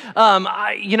example?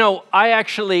 I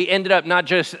actually ended up not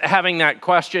just having that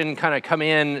question kind of come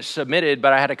in submitted,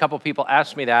 but I had a couple people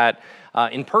ask me that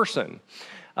in person.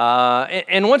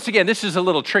 And once again, this is a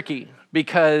little tricky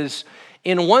because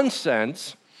in one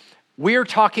sense, we're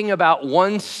talking about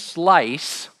one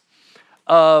slice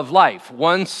of life,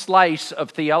 one slice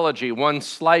of theology, one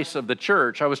slice of the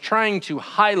church. I was trying to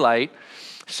highlight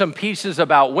some pieces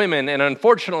about women, and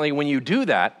unfortunately, when you do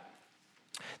that,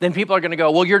 then people are going to go,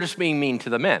 well, you're just being mean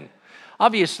to the men.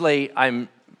 Obviously,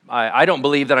 I don't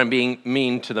believe that I'm being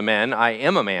mean to the men. I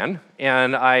am a man,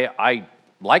 and I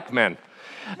like men.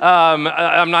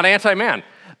 I'm not anti-man.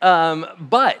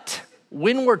 But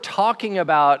when we're talking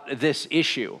about this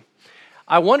issue,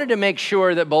 I wanted to make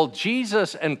sure that both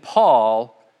Jesus and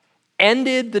Paul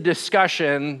ended the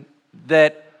discussion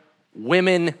that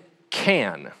women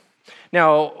can.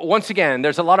 Now, once again,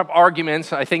 there's a lot of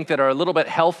arguments, I think, that are a little bit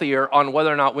healthier on whether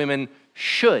or not women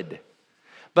should.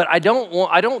 But I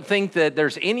don't think that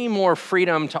there's any more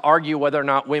freedom to argue whether or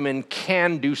not women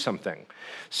can do something.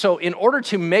 So in order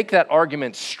to make that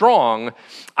argument strong,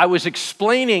 I was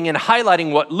explaining and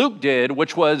highlighting what Luke did,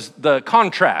 which was the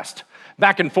contrast,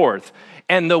 back and forth.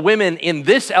 And the women in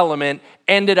this element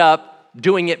ended up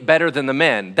doing it better than the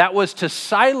men. That was to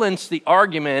silence the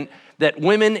argument that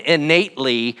women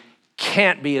innately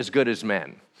can't be as good as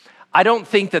men. I don't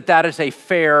think that that is a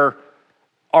fair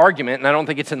argument, and I don't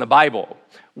think it's in the Bible.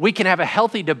 We can have a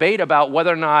healthy debate about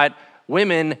whether or not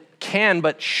women can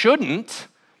but shouldn't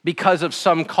because of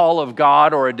some call of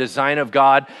God or a design of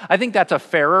God. I think that's a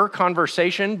fairer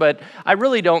conversation, but I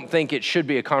really don't think it should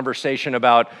be a conversation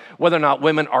about whether or not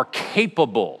women are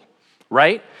capable,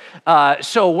 right?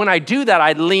 So when I do that,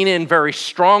 I lean in very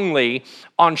strongly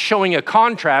on showing a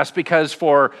contrast because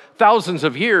for thousands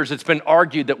of years, it's been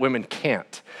argued that women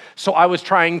can't. So I was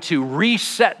trying to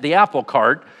reset the apple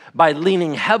cart by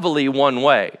leaning heavily one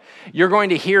way. You're going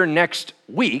to hear next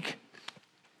week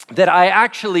that I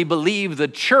actually believe the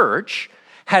church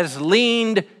has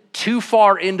leaned too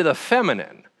far into the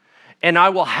feminine. And I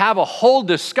will have a whole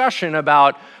discussion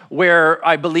about where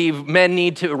I believe men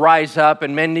need to rise up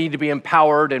and men need to be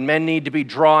empowered and men need to be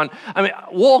drawn. I mean,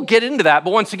 we'll get into that,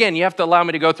 but once again, you have to allow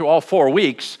me to go through all 4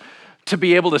 weeks to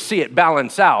be able to see it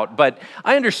balance out. But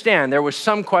I understand there was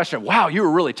some question, wow, you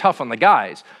were really tough on the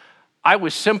guys. I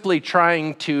was simply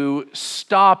trying to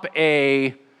stop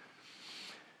a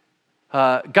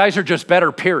guys are just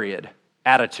better, period,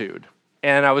 attitude.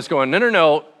 And I was going,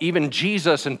 no, even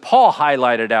Jesus and Paul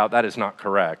highlighted out that is not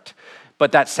correct.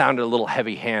 But that sounded a little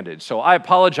heavy-handed. So I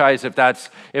apologize if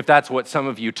that's what some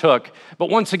of you took. But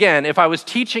once again, if I was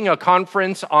teaching a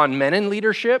conference on men in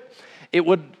leadership, it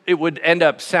would end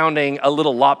up sounding a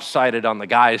little lopsided on the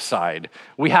guys' side.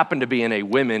 We happen to be in a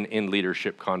women in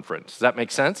leadership conference. Does that make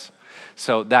sense?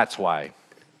 So that's why.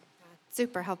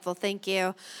 Super helpful, thank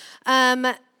you.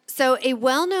 So a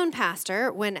well-known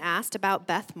pastor, when asked about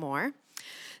Beth Moore,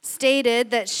 stated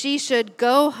that she should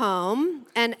go home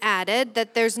and added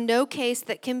that there's no case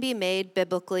that can be made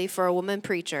biblically for a woman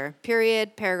preacher,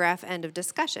 period, paragraph, end of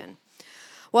discussion.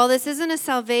 While this isn't a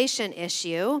salvation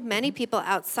issue, many people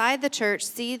outside the church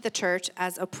see the church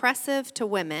as oppressive to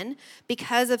women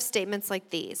because of statements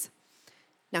like these.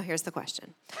 Now here's the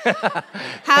question.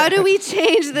 How do we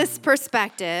change this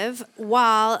perspective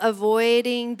while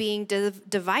avoiding being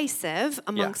divisive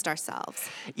amongst ourselves?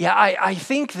 Yeah, I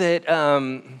think that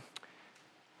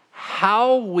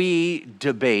how we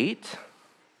debate,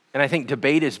 and I think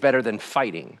debate is better than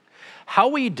fighting, how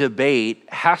we debate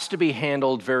has to be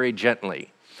handled very gently.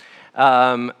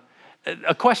 A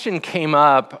question came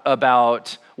up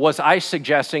about, was I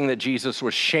suggesting that Jesus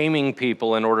was shaming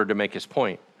people in order to make his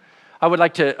point? I would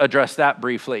like to address that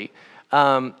briefly.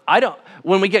 When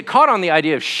we get caught on the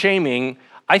idea of shaming,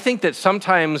 I think that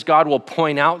sometimes God will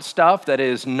point out stuff that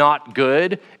is not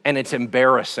good and it's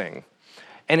embarrassing.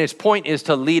 And his point is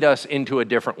to lead us into a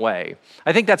different way.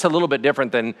 I think that's a little bit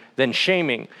different than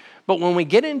shaming. But when we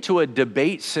get into a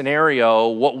debate scenario,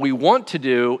 what we want to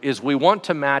do is we want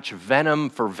to match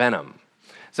venom for venom.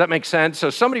 Does that make sense?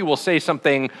 So somebody will say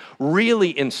something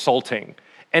really insulting.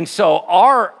 And so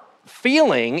our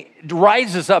feeling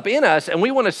rises up in us and we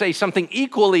want to say something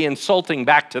equally insulting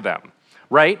back to them,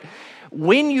 right?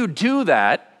 When you do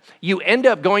that, you end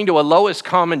up going to a lowest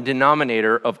common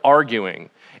denominator of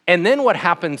arguing. And then what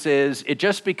happens is it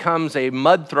just becomes a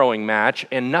mud throwing match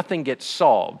and nothing gets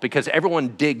solved because everyone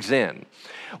digs in.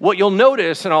 What you'll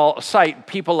notice, and I'll cite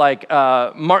people like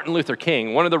Martin Luther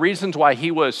King, one of the reasons why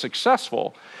he was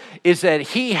successful is that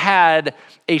he had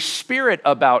a spirit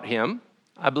about him.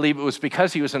 I believe it was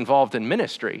because he was involved in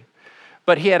ministry.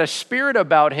 But he had a spirit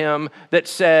about him that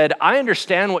said, I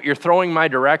understand what you're throwing my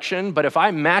direction, but if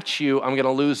I match you, I'm going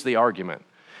to lose the argument.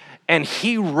 And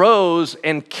he rose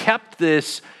and kept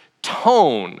this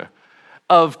tone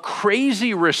of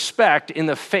crazy respect in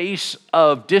the face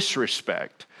of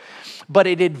disrespect. But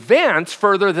it advanced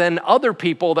further than other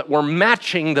people that were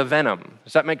matching the venom.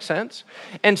 Does that make sense?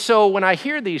 And so when I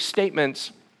hear these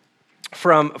statements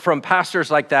from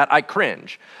pastors like that, I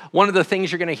cringe. One of the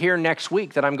things you're going to hear next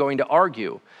week that I'm going to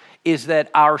argue is that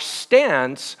our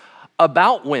stance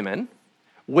about women,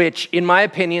 which in my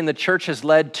opinion, the church has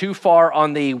led too far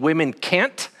on the women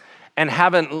can't and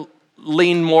haven't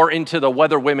leaned more into the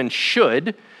whether women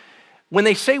should. When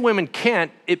they say women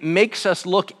can't, it makes us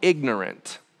look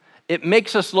ignorant. It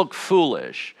makes us look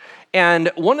foolish. And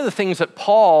one of the things that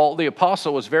Paul, the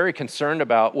apostle, was very concerned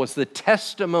about was the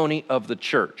testimony of the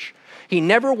church. He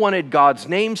never wanted God's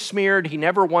name smeared. He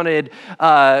never wanted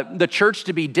the church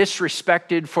to be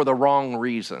disrespected for the wrong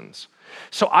reasons.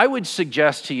 So I would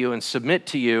suggest to you and submit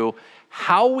to you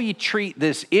how we treat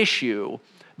this issue,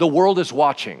 the world is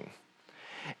watching.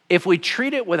 If we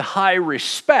treat it with high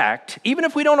respect, even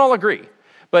if we don't all agree,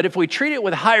 but if we treat it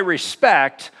with high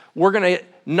respect, we're going to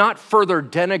not further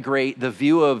denigrate the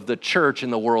view of the church in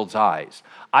the world's eyes.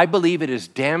 I believe it is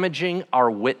damaging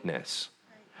our witness.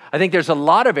 I think there's a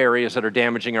lot of areas that are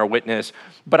damaging our witness,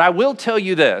 but I will tell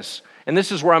you this, and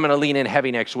this is where I'm going to lean in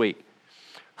heavy next week.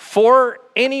 For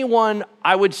anyone,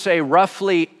 I would say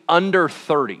roughly under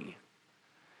 30,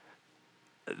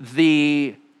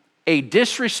 a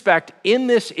disrespect in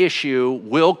this issue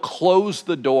will close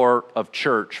the door of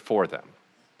church for them.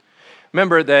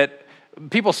 Remember that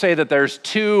people say that there's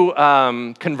two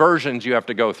conversions you have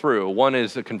to go through. One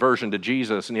is the conversion to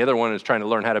Jesus, and the other one is trying to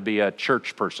learn how to be a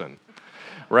church person,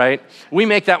 right? We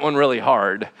make that one really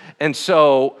hard. And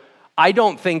so I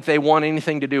don't think they want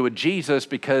anything to do with Jesus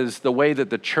because the way that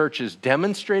the church is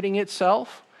demonstrating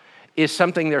itself is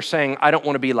something they're saying, I don't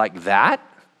want to be like that.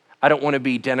 I don't want to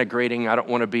be denigrating. I don't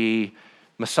want to be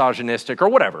misogynistic or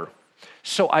whatever.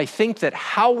 So I think that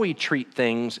how we treat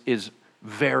things is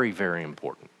very, very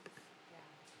important.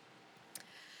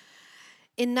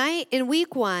 In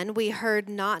week 1, we heard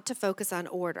not to focus on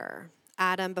order,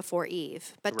 Adam before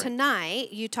Eve. But Correct.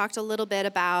 Tonight, you talked a little bit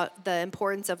about the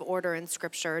importance of order in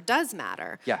Scripture does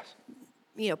matter. Yes.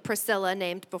 You know, Priscilla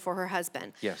named before her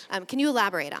husband. Yes. Can you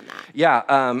elaborate on that?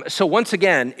 Yeah. So once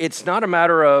again, it's not a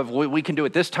matter of we can do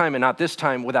it this time and not this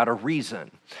time without a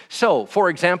reason. So, for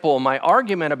example, my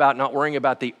argument about not worrying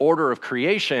about the order of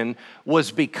creation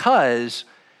was because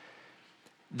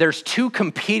there's two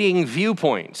competing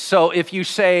viewpoints. So if you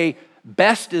say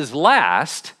best is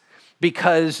last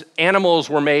because animals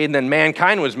were made and then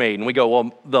mankind was made, and we go,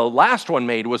 well, the last one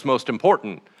made was most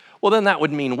important, well, then that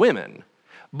would mean women.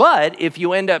 But if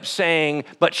you end up saying,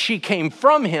 but she came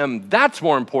from him, that's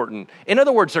more important. In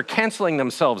other words, they're canceling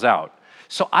themselves out.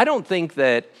 So I don't think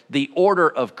that the order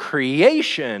of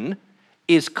creation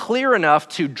is clear enough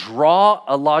to draw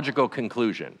a logical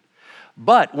conclusion.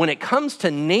 But when it comes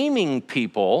to naming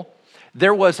people,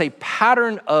 there was a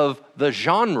pattern of the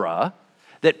genre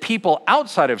that people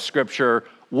outside of Scripture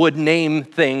would name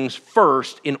things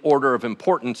first in order of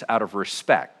importance out of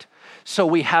respect. So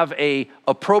we have an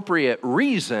appropriate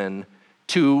reason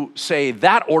to say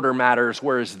that order matters,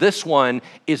 whereas this one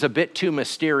is a bit too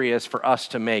mysterious for us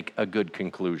to make a good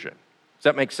conclusion. Does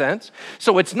that make sense?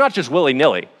 So it's not just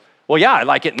willy-nilly. Well, yeah, I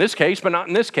like it in this case, but not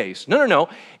in this case. No.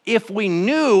 If we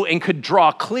knew and could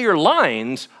draw clear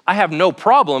lines, I have no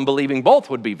problem believing both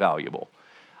would be valuable.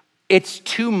 It's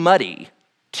too muddy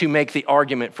to make the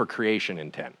argument for creation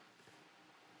intent.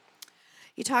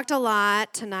 You talked a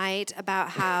lot tonight about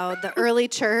how the early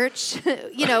church,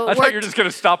 I thought you were just going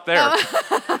to stop there.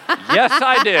 Yes,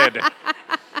 I did.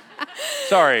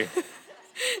 Sorry.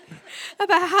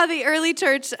 About how the early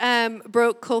church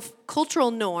broke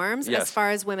cultural norms as far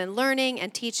as women learning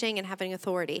and teaching and having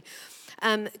authority.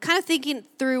 Kind of thinking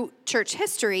through church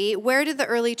history, where did the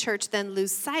early church then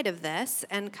lose sight of this?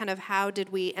 And kind of how did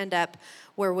we end up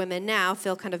where women now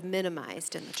feel kind of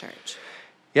minimized in the church?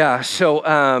 Yeah, so,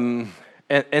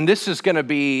 and this is going to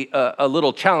be a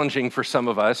little challenging for some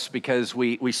of us because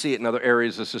we see it in other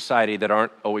areas of society that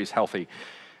aren't always healthy.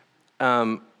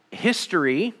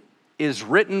 History is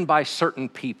written by certain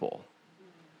people,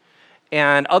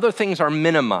 and other things are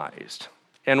minimized.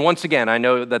 And once again, I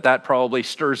know that probably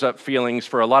stirs up feelings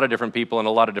for a lot of different people in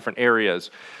a lot of different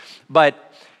areas.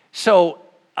 But so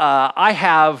I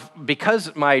have,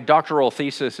 because my doctoral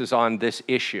thesis is on this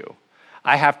issue,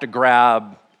 I have to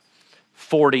grab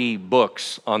 40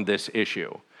 books on this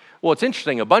issue. Well, it's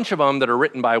interesting. A bunch of them that are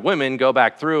written by women go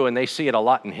back through and they see it a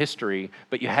lot in history,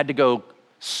 but you had to go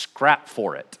scrap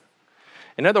for it.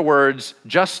 In other words,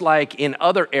 just like in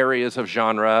other areas of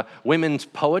genre, women's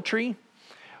poetry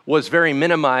was very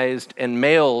minimized and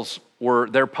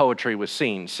their poetry was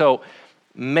seen. So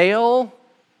male,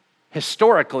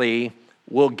 historically,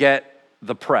 will get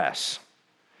the press.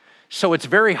 So it's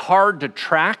very hard to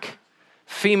track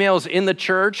females in the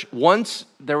church once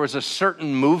there was a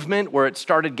certain movement where it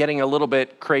started getting a little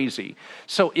bit crazy.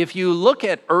 So if you look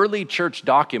at early church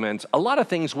documents, a lot of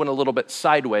things went a little bit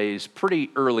sideways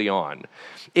pretty early on.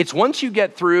 It's once you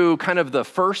get through kind of the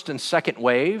first and second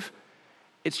wave,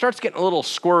 it starts getting a little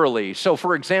squirrely. So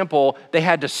for example, they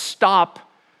had to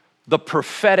stop the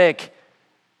prophetic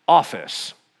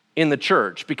office in the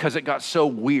church because it got so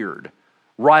weird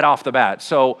right off the bat.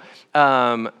 So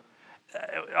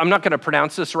I'm not going to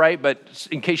pronounce this right, but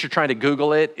in case you're trying to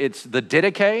Google it, it's the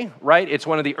Didache, right? It's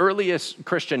one of the earliest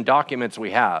Christian documents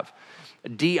we have.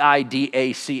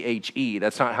 Didache.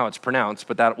 That's not how it's pronounced,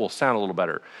 but that will sound a little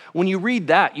better. When you read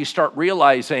that, you start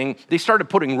realizing they started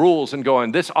putting rules and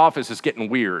going, this office is getting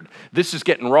weird. This is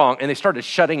getting wrong. And they started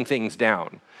shutting things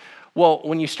down. Well,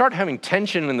 when you start having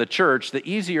tension in the church, the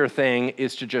easier thing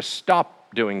is to just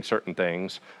stop doing certain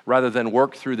things rather than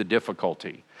work through the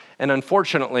difficulty. And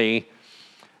unfortunately,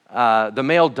 the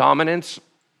male dominance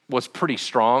was pretty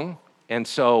strong, and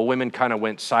so women kind of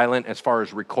went silent as far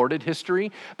as recorded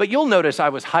history. But you'll notice I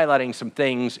was highlighting some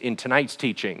things in tonight's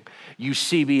teaching.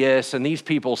 Eusebius and these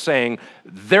people saying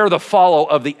they're the follow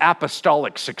of the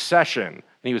apostolic succession, and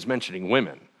he was mentioning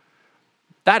women.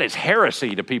 That is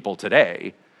heresy to people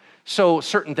today. So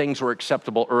certain things were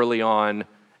acceptable early on.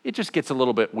 It just gets a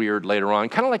little bit weird later on.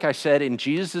 Kind of like I said, in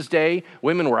Jesus' day,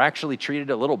 women were actually treated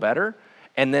a little better.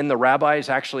 And then the rabbis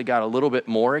actually got a little bit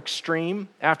more extreme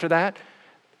after that.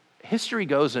 History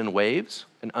goes in waves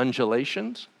and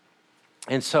undulations.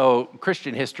 And so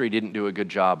Christian history didn't do a good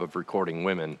job of recording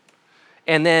women.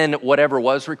 And then whatever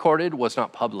was recorded was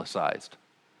not publicized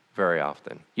very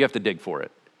often. You have to dig for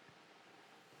it.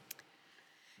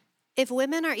 If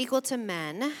women are equal to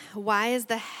men, why is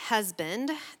the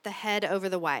husband the head over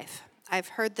the wife? I've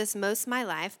heard this most of my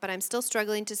life, but I'm still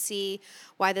struggling to see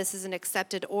why this is an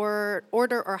accepted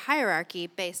order or hierarchy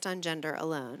based on gender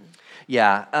alone.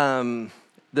 Yeah,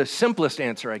 the simplest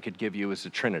answer I could give you is the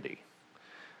Trinity.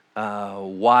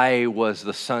 Why was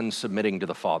the Son submitting to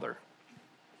the Father?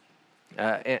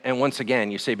 And once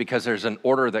again, you say because there's an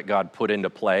order that God put into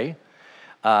play,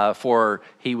 for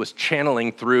he was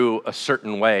channeling through a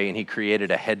certain way, and he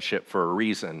created a headship for a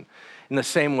reason. In the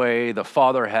same way, the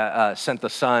Father sent the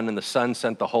Son, and the Son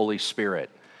sent the Holy Spirit.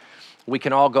 We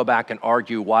can all go back and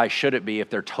argue why should it be if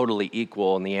they're totally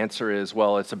equal, and the answer is,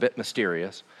 well, it's a bit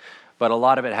mysterious, but a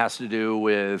lot of it has to do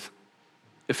with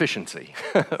efficiency,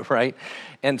 right?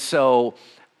 And so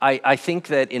I think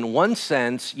that in one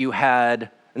sense you had,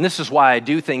 and this is why I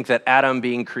do think that Adam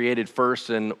being created first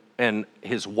and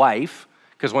his wife,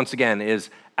 because once again, is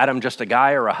Adam just a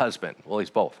guy or a husband? Well, he's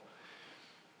both.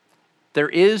 There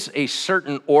is a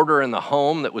certain order in the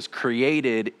home that was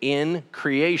created in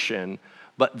creation,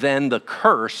 but then the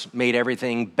curse made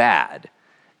everything bad.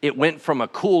 It went from a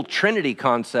cool Trinity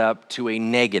concept to a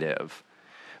negative.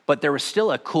 but there was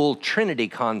still a cool Trinity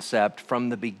concept from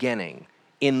the beginning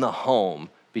in the home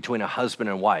between a husband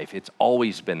and wife. It's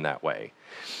always been that way.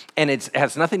 And it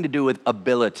has nothing to do with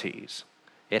abilities.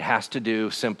 It has to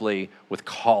do simply with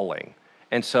calling.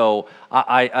 And so,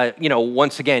 I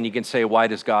once again, you can say, why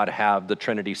does God have the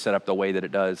Trinity set up the way that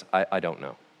it does? I don't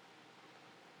know.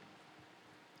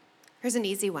 Here's an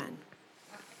easy one.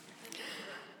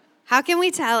 How can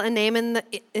we tell a name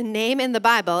in the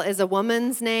Bible is a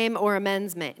woman's name or a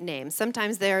man's name?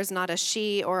 Sometimes there's not a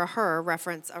she or a her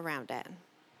reference around it.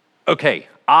 Okay,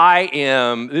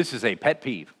 this is a pet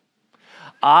peeve.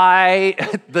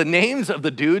 The names of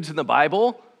the dudes in the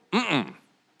Bible,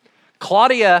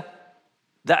 Claudia,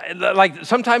 like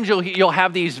sometimes you'll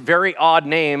have these very odd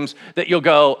names that you'll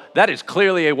go, that is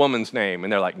clearly a woman's name.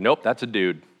 And they're like, nope, that's a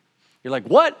dude. You're like,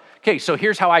 what? Okay, so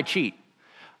here's how I cheat.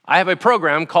 I have a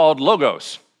program called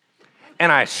Logos,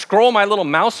 and I scroll my little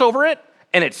mouse over it,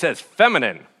 and it says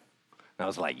feminine. And I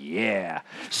was like, yeah.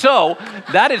 So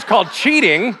that is called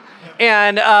cheating,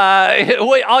 and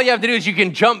all you have to do is you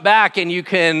can jump back and you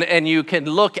can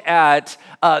look at,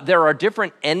 there are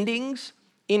different endings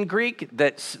in Greek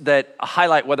that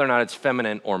highlight whether or not it's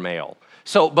feminine or male.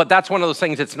 So, but that's one of those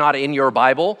things that's not in your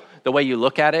Bible, the way you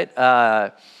look at it.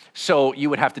 So you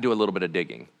would have to do a little bit of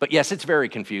digging. But yes, it's very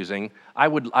confusing. I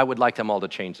would like them all to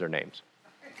change their names.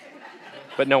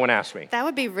 But no one asked me. That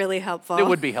would be really helpful. It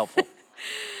would be helpful.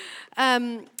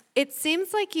 It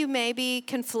seems like you may be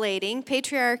conflating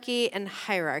patriarchy and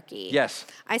hierarchy. Yes.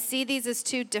 I see these as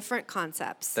two different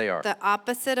concepts. They are. The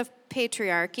opposite of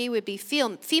patriarchy would be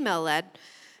female-led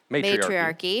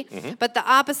matriarchy. Mm-hmm. But the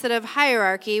opposite of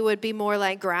hierarchy would be more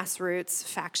like grassroots,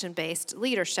 faction-based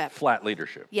leadership. Flat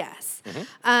leadership. Yes.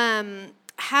 Mm-hmm.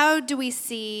 How do we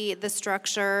see the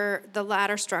structure, the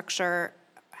latter structure?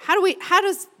 How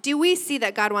do we see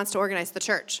that God wants to organize the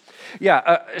church?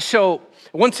 Yeah, so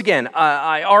once again,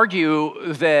 I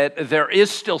argue that there is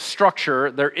still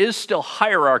structure, there is still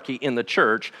hierarchy in the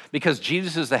church because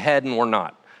Jesus is the head and we're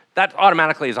not. That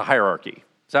automatically is a hierarchy.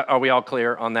 Are we all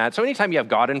clear on that? So anytime you have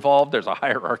God involved, there's a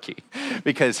hierarchy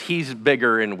because he's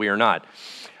bigger and we're not.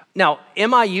 Now,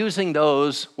 am I using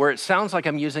those where it sounds like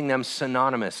I'm using them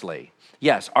synonymously?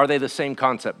 Yes. Are they the same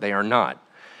concept? They are not.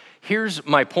 Here's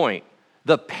my point.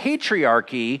 The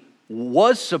patriarchy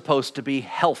was supposed to be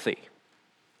healthy,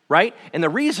 right? And the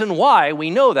reason why we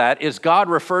know that is God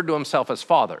referred to himself as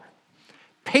Father.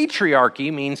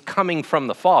 Patriarchy means coming from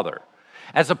the Father,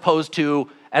 as opposed to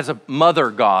as a mother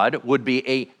god would be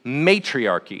a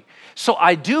matriarchy. So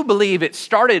I do believe it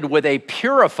started with a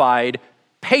purified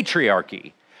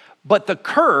patriarchy, but the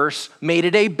curse made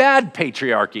it a bad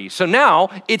patriarchy. So now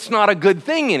it's not a good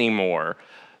thing anymore.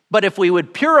 But if we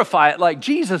would purify it like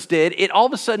Jesus did, it all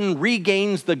of a sudden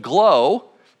regains the glow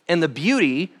and the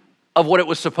beauty of what it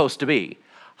was supposed to be.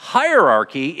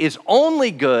 Hierarchy is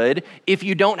only good if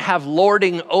you don't have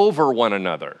lording over one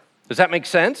another. Does that make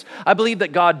sense? I believe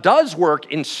that God does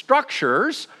work in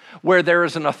structures where there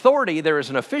is an authority, there is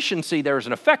an efficiency, there is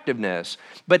an effectiveness.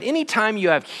 But anytime you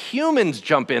have humans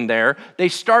jump in there, they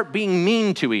start being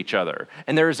mean to each other,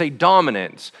 and there is a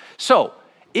dominance. So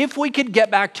if we could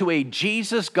get back to a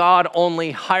Jesus,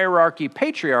 God-only hierarchy,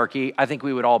 patriarchy, I think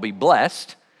we would all be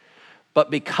blessed. But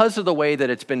because of the way that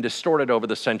it's been distorted over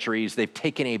the centuries, they've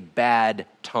taken a bad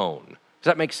tone. Does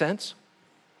that make sense?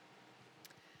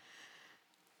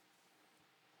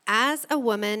 As a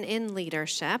woman in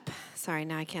leadership, sorry,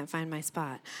 now I can't find my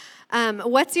spot.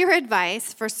 What's your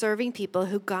advice for serving people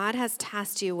who God has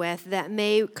tasked you with that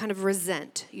may kind of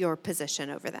resent your position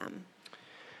over them?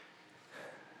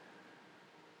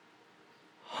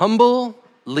 Humble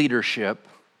leadership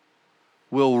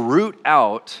will root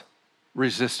out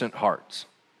resistant hearts.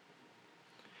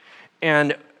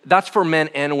 And that's for men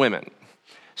and women.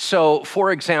 So,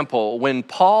 for example, when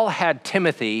Paul had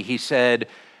Timothy, he said,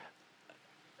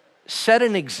 set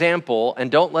an example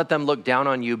and don't let them look down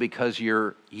on you because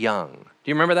you're young.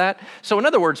 Do you remember that? So in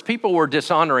other words, people were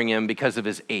dishonoring him because of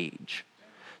his age.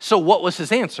 So what was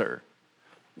his answer?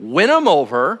 Win them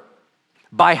over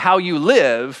by how you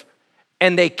live,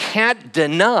 and they can't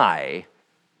deny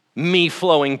me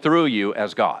flowing through you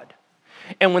as God.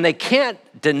 And when they can't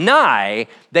deny,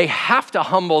 they have to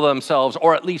humble themselves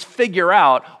or at least figure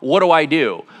out, what do I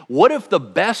do? What if the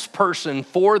best person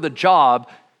for the job,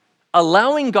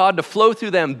 allowing God to flow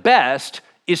through them best,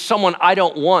 is someone I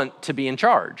don't want to be in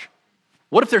charge?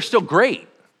 What if they're still great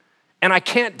and I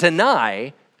can't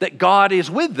deny that God is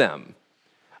with them?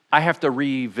 I have to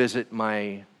revisit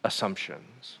my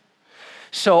assumptions.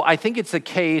 So I think it's the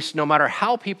case, no matter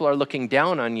how people are looking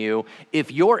down on you,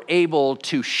 if you're able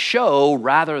to show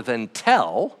rather than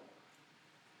tell,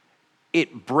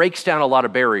 it breaks down a lot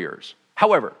of barriers.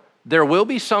 However, there will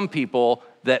be some people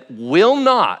that will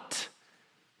not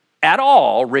at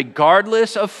all,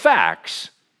 regardless of facts,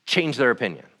 change their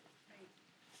opinion.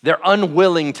 They're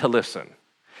unwilling to listen.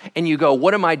 And you go,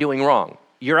 what am I doing wrong?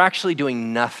 You're actually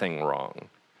doing nothing wrong.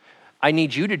 I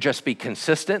need you to just be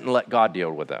consistent and let God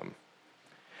deal with them.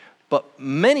 But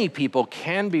many people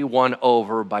can be won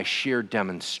over by sheer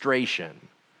demonstration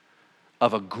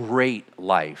of a great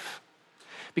life.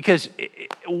 Because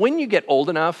when you get old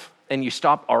enough and you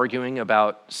stop arguing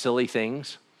about silly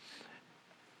things,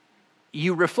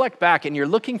 you reflect back and you're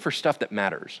looking for stuff that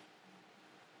matters.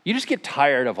 You just get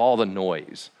tired of all the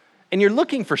noise. And you're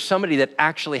looking for somebody that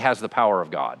actually has the power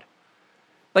of God.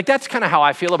 Like, that's kind of how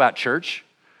I feel about church,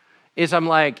 is I'm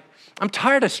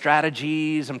tired of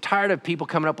strategies. I'm tired of people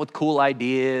coming up with cool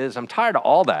ideas. I'm tired of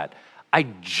all that. I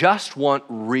just want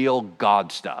real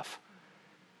God stuff.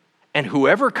 And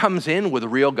whoever comes in with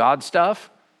real God stuff,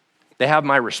 they have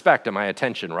my respect and my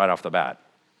attention right off the bat,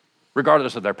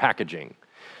 regardless of their packaging.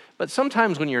 But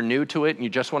sometimes when you're new to it and you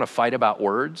just want to fight about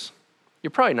words,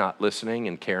 you're probably not listening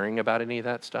and caring about any of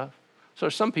that stuff. So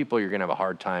there's some people you're going to have a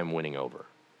hard time winning over.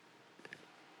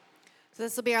 So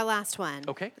this will be our last one.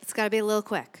 Okay. It's got to be a little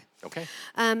quick. Okay.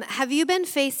 Have you been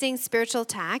facing spiritual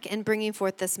attack and bringing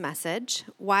forth this message?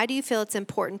 Why do you feel it's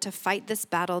important to fight this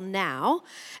battle now?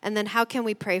 And then how can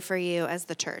we pray for you as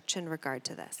the church in regard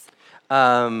to this?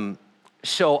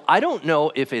 So I don't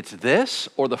know if it's this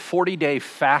or the 40-day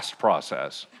fast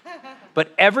process,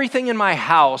 but everything in my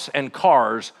house and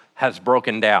cars has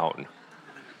broken down.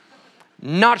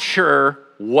 Not sure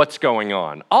what's going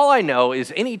on. All I know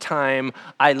is anytime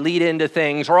I lead into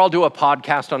things, or I'll do a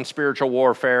podcast on spiritual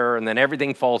warfare and then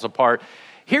everything falls apart.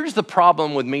 Here's the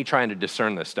problem with me trying to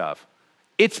discern this stuff.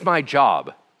 It's my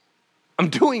job. I'm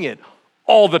doing it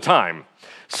all the time.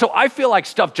 So I feel like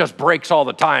stuff just breaks all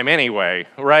the time anyway,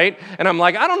 right? And I'm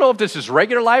like, I don't know if this is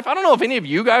regular life. I don't know if any of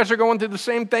you guys are going through the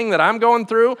same thing that I'm going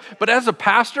through. But as a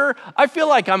pastor, I feel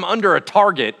like I'm under a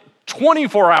target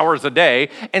 24 hours a day.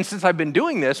 And since I've been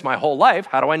doing this my whole life,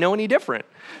 how do I know any different?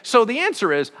 So the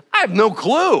answer is, I have no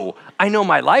clue. I know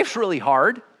my life's really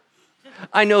hard.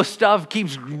 I know stuff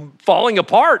keeps falling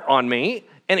apart on me,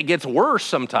 and it gets worse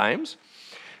sometimes.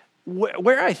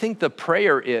 Where I think the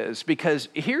prayer is, because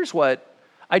here's what,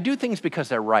 I do things because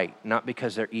they're right, not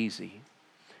because they're easy.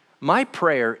 My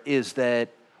prayer is that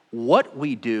what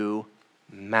we do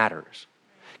matters.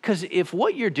 Because if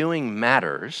what you're doing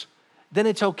matters, then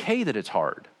it's okay that it's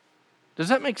hard. Does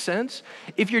that make sense?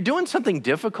 If you're doing something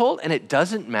difficult and it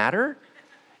doesn't matter,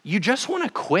 you just want to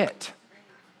quit,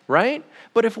 right?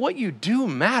 But if what you do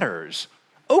matters,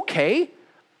 okay,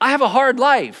 I have a hard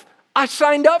life. I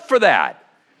signed up for that.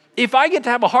 If I get to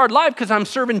have a hard life because I'm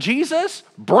serving Jesus,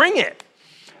 bring it.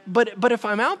 But if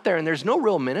I'm out there and there's no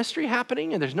real ministry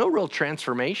happening and there's no real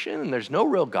transformation and there's no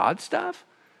real God stuff,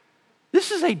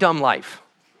 this is a dumb life.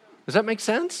 Does that make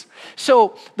sense?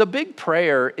 So the big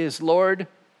prayer is, Lord,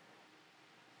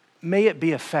 may it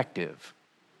be effective.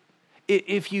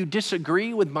 If you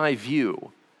disagree with my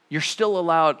view, you're still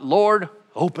allowed, Lord,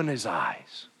 open his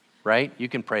eyes, right? You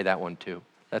can pray that one too.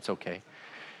 That's okay.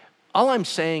 All I'm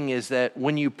saying is that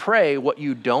when you pray, what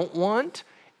you don't want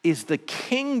is the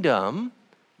kingdom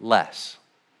less.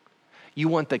 You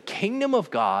want the kingdom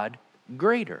of God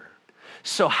greater.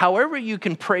 So however you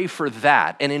can pray for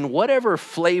that, and in whatever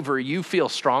flavor you feel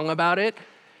strong about it,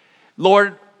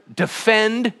 Lord,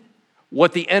 defend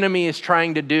what the enemy is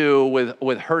trying to do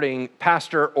with hurting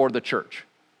pastor or the church.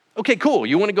 Okay, cool.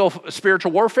 You want to go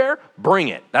spiritual warfare? Bring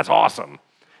it. That's awesome.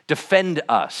 Defend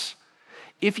us.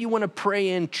 If you want to pray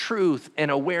in truth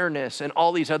and awareness and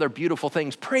all these other beautiful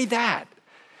things, pray that.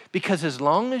 Because as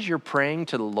long as you're praying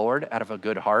to the Lord out of a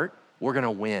good heart, we're going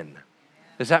to win.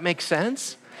 Does that make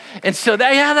sense? And so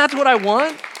that's what I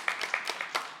want.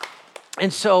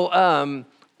 And so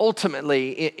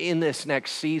ultimately in this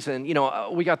next season,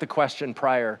 we got the question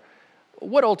prior,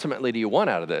 what ultimately do you want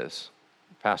out of this,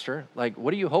 Pastor? Like,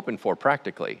 what are you hoping for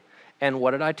practically? And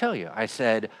what did I tell you? I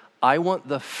said, I want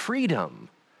the freedom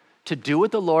to do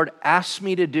what the Lord asks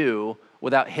me to do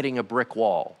without hitting a brick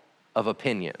wall of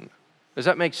opinion. Does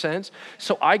that make sense?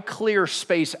 So I clear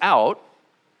space out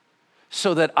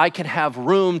so that I can have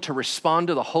room to respond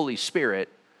to the Holy Spirit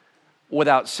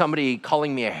without somebody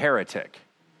calling me a heretic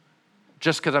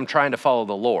just because I'm trying to follow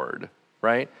the Lord,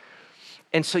 right?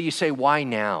 And so you say, why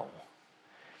now?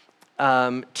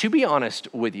 To be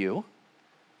honest with you,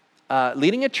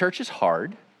 leading a church is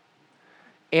hard,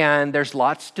 and there's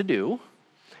lots to do.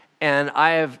 And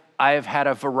I've had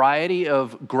a variety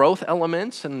of growth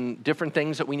elements and different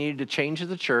things that we needed to change as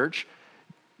a church,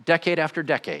 decade after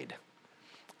decade.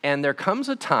 And there comes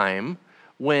a time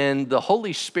when the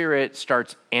Holy Spirit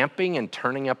starts amping and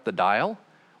turning up the dial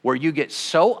where you get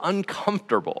so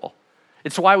uncomfortable.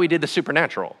 It's why we did the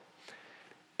supernatural.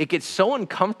 It gets so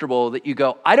uncomfortable that you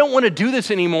go, I don't want to do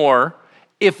this anymore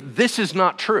if this is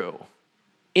not true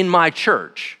in my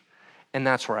church. And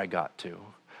that's where I got to.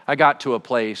 I got to a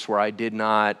place where I did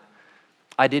not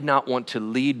want to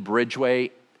lead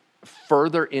Bridgeway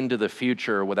further into the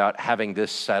future without having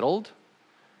this settled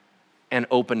and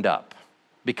opened up.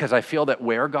 Because I feel that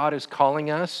where God is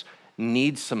calling us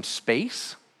needs some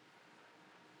space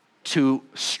to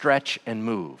stretch and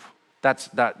move.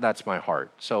 That's my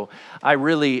heart. So I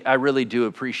really do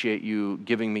appreciate you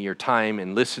giving me your time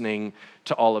and listening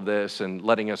to all of this and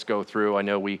letting us go through. I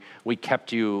know we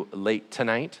kept you late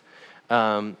tonight.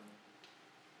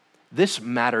 This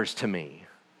matters to me.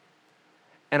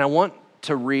 And I want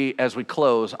to as we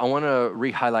close, I want to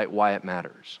re-highlight why it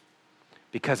matters.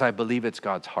 Because I believe it's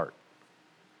God's heart.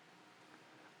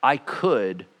 I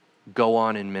could go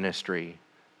on in ministry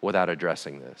without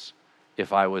addressing this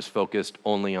if I was focused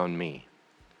only on me.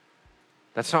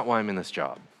 That's not why I'm in this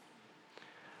job.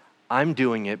 I'm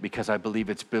doing it because I believe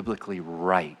it's biblically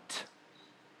right.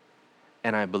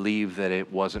 And I believe that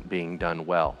it wasn't being done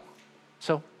well.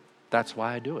 So that's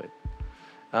why I do it.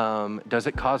 Does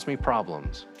it cause me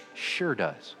problems? Sure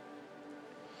does.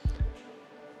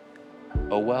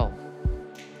 Oh well,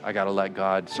 I got to let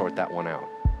God sort that one out,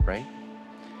 right?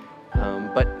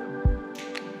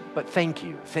 But thank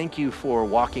you. Thank you for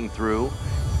walking through.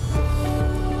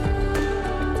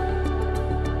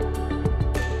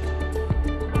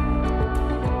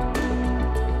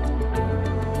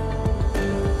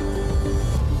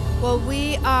 Well,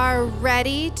 we are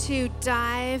ready to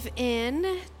dive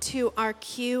in to our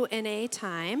Q&A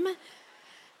time.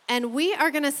 And we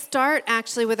are going to start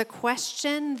actually with a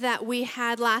question that we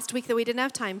had last week that we didn't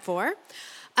have time for.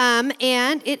 And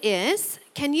it is,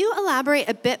 can you elaborate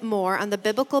a bit more on the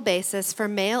biblical basis for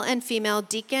male and female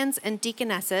deacons and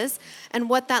deaconesses and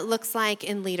what that looks like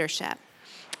in leadership?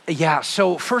 Yeah,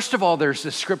 so first of all, there's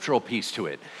the scriptural piece to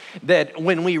it, that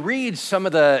when we read some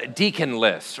of the deacon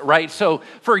lists, right? So,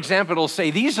 for example, it'll say,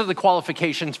 these are the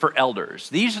qualifications for elders.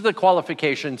 These are the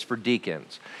qualifications for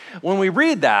deacons. When we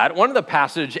read that, one of the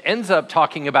passage ends up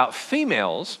talking about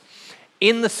females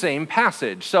in the same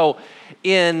passage. So,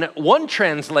 in one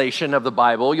translation of the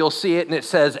Bible, you'll see it and it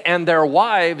says, and their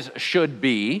wives should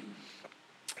be.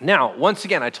 Now, once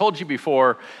again, I told you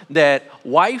before that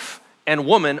wife and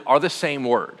woman are the same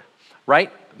word,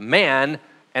 right? Man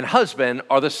and husband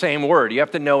are the same word. You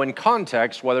have to know in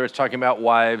context whether it's talking about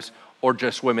wives or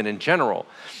just women in general.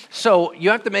 So you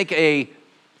have to make a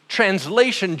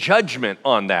translation judgment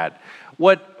on that.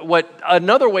 What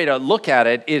another way to look at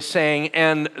it is saying,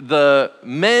 and the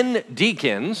men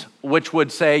deacons, which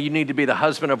would say you need to be the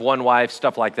husband of one wife,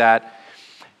 stuff like that,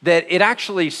 that it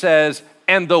actually says,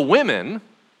 and the women,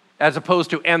 as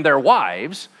opposed to and their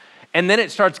wives, and then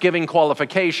it starts giving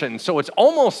qualifications. So it's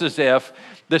almost as if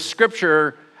the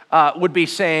scripture would be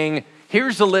saying,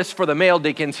 here's the list for the male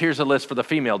deacons, here's the list for the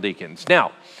female deacons.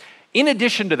 Now, in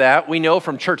addition to that, we know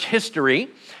from church history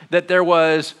that there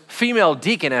was female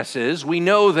deaconesses. We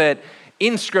know that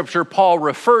in scripture, Paul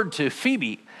referred to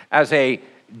Phoebe as a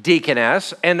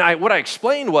deaconess. And what I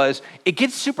explained was, it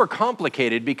gets super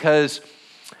complicated because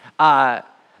diakonos,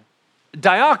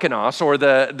 or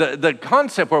the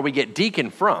concept where we get deacon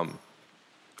from,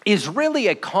 is really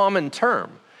a common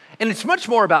term. And it's much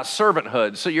more about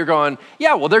servanthood. So you're going,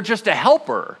 yeah, well, they're just a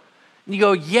helper. And you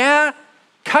go, yeah,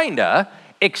 kinda,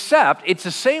 except it's the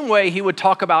same way he would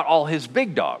talk about all his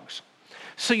big dogs.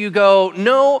 So you go,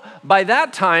 no, by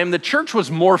that time, the church was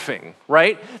morphing,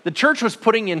 right? The church was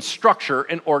putting in structure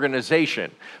and organization.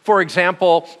 For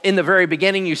example, in the very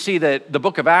beginning, you see that the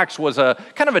book of Acts was a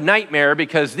kind of a nightmare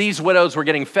because these widows were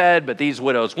getting fed, but these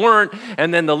widows weren't.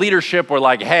 And then the leadership were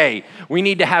like, hey, we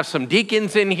need to have some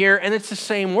deacons in here. And it's the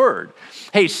same word.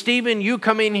 Hey, Stephen, you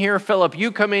come in here. Philip,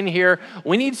 you come in here.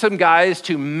 We need some guys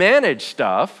to manage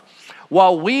stuff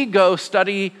while we go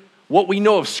study what we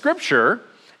know of Scripture.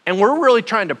 And we're really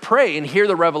trying to pray and hear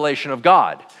the revelation of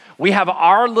God. We have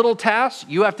our little task.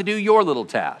 You have to do your little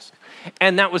task.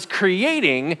 And that was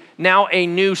creating now a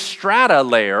new strata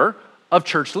layer of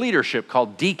church leadership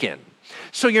called deacon.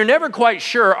 So you're never quite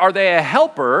sure, are they a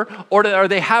helper or are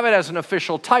they have it as an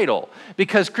official title?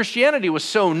 Because Christianity was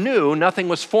so new, nothing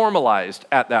was formalized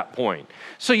at that point.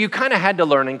 So you kind of had to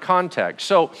learn in context.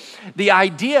 So the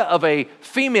idea of a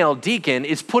female deacon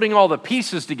is putting all the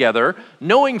pieces together,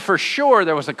 knowing for sure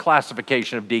there was a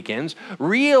classification of deacons,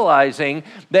 realizing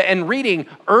that and reading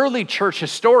early church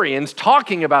historians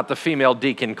talking about the female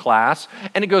deacon class,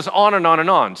 and it goes on and on and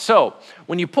on. So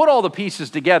when you put all the pieces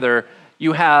together,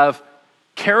 you have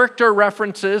character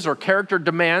references or character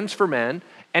demands for men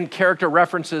and character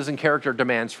references and character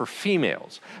demands for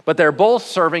females. But they're both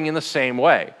serving in the same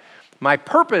way. My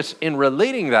purpose in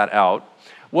relating that out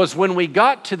was when we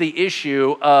got to the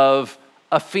issue of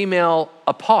a female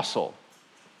apostle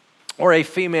or a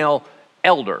female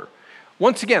elder.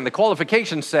 Once again, the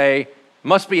qualifications say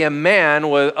must be a man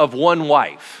of one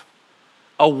wife,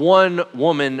 a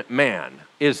one-woman man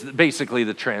is basically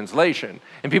the translation.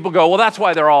 And people go, well, that's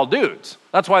why they're all dudes.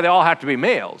 That's why they all have to be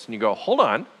males. And you go, hold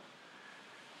on.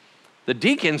 The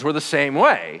deacons were the same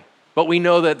way, but we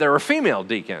know that there are female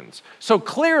deacons. So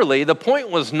clearly, the point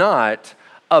was not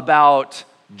about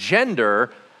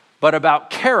gender, but about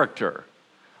character.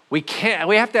 We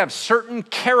have to have certain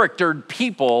charactered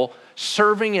people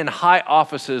serving in high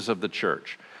offices of the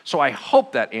church. So I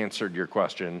hope that answered your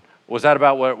question. Was that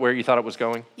about where you thought it was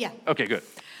going? Yeah. Okay, good.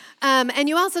 And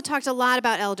you also talked a lot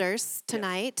about elders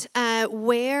tonight.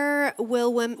 Where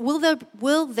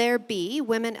will there be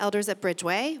women elders at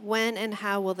Bridgeway? When and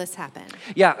how will this happen?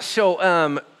 Yeah,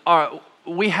 so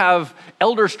we have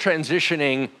elders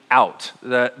transitioning out.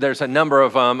 There's a number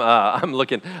of them. I'm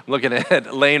looking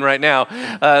at Lane right now.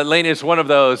 Lane is one of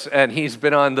those, and he's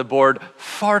been on the board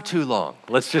far too long.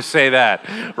 Let's just say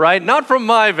that, right? Not from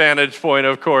my vantage point,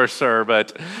 of course, sir,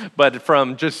 but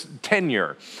from just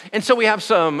tenure. And so we have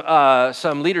some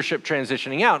leadership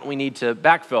transitioning out, and we need to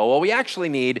backfill. Well, we actually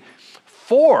need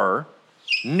 4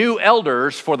 new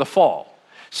elders for the fall.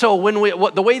 So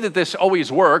the way that this always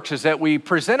works is that we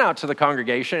present out to the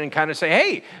congregation and kind of say,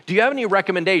 hey, do you have any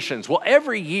recommendations? Well,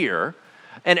 every year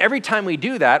and every time we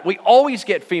do that, we always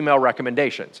get female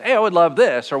recommendations. Hey, I would love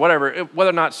this or whatever, whether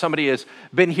or not somebody has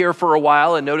been here for a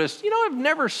while and noticed, I've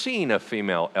never seen a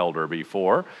female elder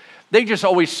before. They just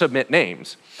always submit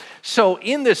names. So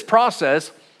in this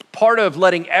process, part of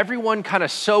letting everyone kind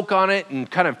of soak on it and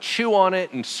kind of chew on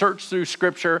it and search through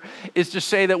Scripture is to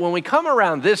say that when we come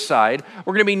around this side,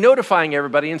 we're going to be notifying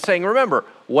everybody and saying, remember,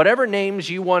 whatever names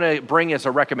you want to bring as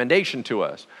a recommendation to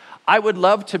us, I would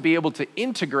love to be able to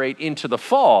integrate into the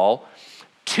fall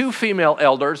 2 female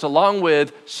elders along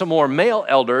with some more male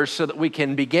elders so that we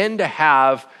can begin to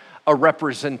have a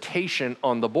representation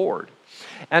on the board.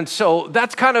 And so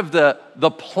that's kind of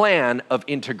the plan of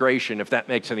integration, if that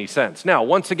makes any sense. Now,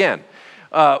 once again,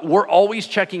 we're always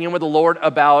checking in with the Lord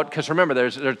about, because remember,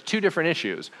 there's 2 different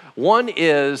issues. One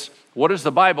is, what does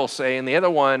the Bible say? And the other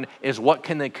one is, what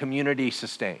can the community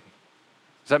sustain?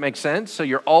 Does that make sense? So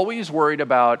you're always worried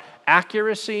about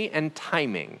accuracy and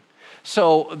timing.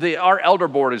 So our elder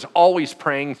board is always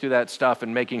praying through that stuff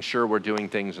and making sure we're doing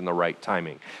things in the right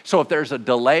timing. So if there's a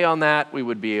delay on that, we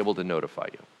would be able to notify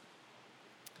you.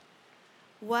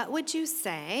 What would you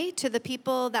say to the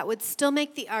people that would still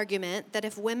make the argument that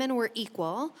if women were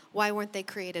equal, why weren't they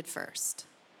created first?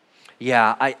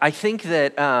 Yeah, I think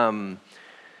that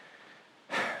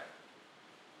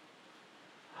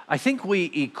I think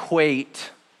we equate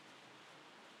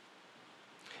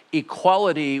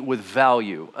equality with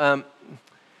value.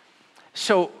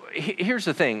 So here's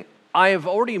the thing. I have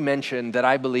already mentioned that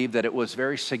I believe that it was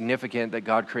very significant that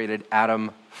God created Adam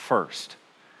first.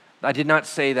 I did not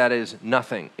say that is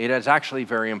nothing. It is actually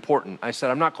very important. I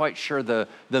said I'm not quite sure the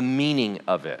meaning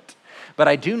of it, but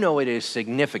I do know it is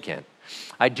significant.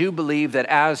 I do believe that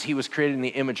as he was created in the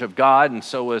image of God, and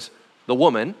so was the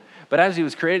woman, but as he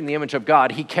was created in the image of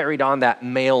God, he carried on that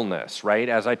maleness, right?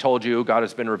 As I told you, God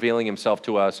has been revealing himself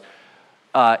to us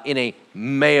in a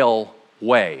male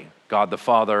way. God the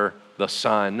Father, the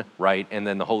Son, right? And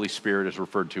then the Holy Spirit is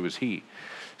referred to as he.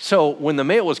 So when the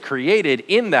male was created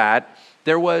in that,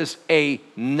 there was a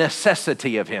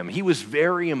necessity of him. He was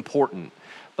very important.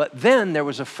 But then there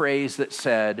was a phrase that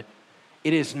said,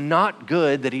 it is not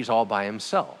good that he's all by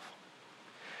himself.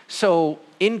 So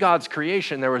in God's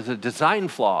creation, there was a design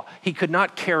flaw. He could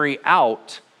not carry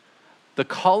out the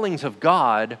callings of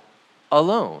God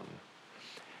alone.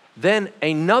 Then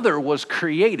another was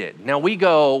created. Now we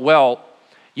go, well,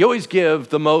 you always give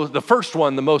the first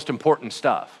one the most important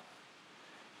stuff.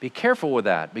 Be careful with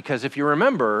that, because if you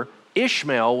remember,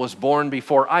 Ishmael was born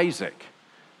before Isaac,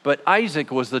 but Isaac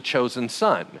was the chosen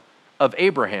son of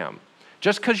Abraham.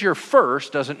 Just because you're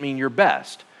first doesn't mean you're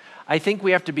best. I think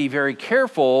we have to be very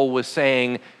careful with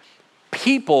saying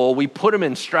people, we put them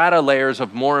in strata layers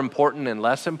of more important and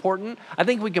less important. I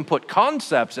think we can put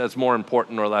concepts as more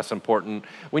important or less important.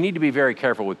 We need to be very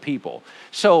careful with people.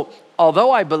 So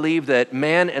although I believe that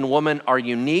man and woman are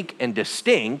unique and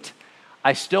distinct,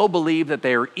 I still believe that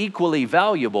they are equally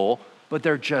valuable, but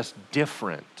they're just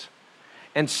different.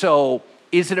 And so,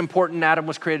 is it important Adam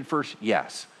was created first?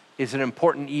 Yes. Is it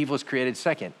important Eve was created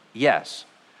second? Yes.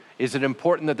 Is it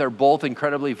important that they're both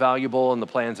incredibly valuable in the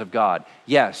plans of God?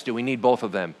 Yes. Do we need both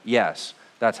of them? Yes.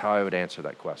 That's how I would answer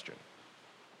that question.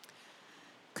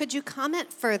 Could you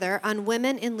comment further on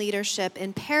women in leadership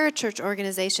in parachurch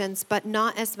organizations, but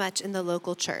not as much in the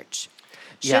local church?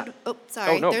 There's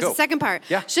a second part.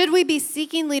 Yeah. Should we be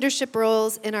seeking leadership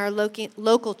roles in our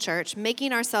local church,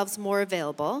 making ourselves more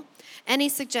available? Any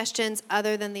suggestions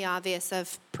other than the obvious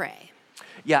of pray?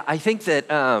 Yeah, I think that,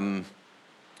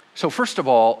 so first of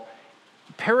all,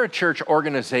 parachurch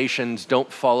organizations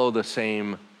don't follow the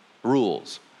same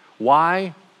rules.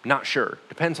 Why? Not sure.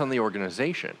 Depends on the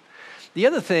organization. The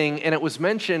other thing, and it was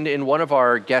mentioned in one of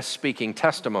our guest speaking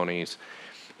testimonies,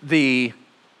 the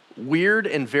weird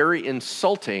and very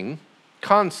insulting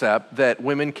concept that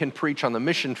women can preach on the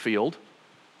mission field,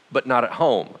 but not at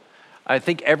home. I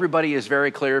think everybody is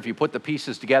very clear, if you put the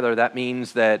pieces together, that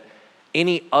means that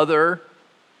any other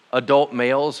adult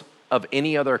males of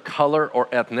any other color or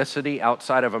ethnicity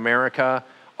outside of America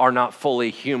are not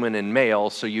fully human and male,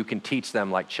 so you can teach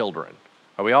them like children.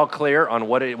 Are we all clear on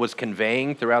what it was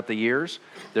conveying throughout the years?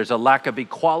 There's a lack of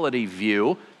equality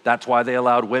view. That's why they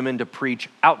allowed women to preach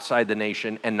outside the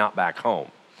nation and not back home.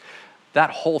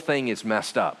 That whole thing is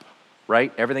messed up,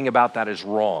 right? Everything about that is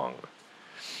wrong.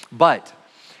 But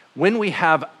when we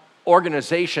have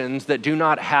organizations that do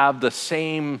not have the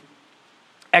same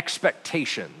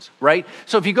expectations, right?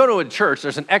 So if you go to a church,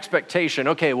 there's an expectation,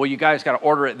 okay, well, you guys got to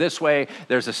order it this way.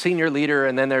 There's a senior leader,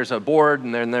 and then there's a board,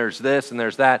 and then there's this, and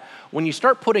there's that. When you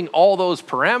start putting all those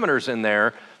parameters in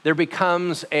there, there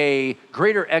becomes a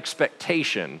greater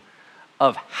expectation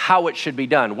of how it should be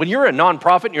done. When you're a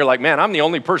nonprofit and you're like, man, I'm the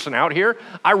only person out here,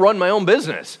 I run my own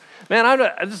business. Man,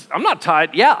 I'm not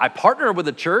tied. Yeah, I partner with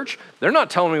the church. They're not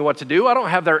telling me what to do. I don't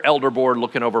have their elder board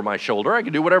looking over my shoulder. I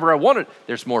can do whatever I want.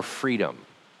 There's more freedom.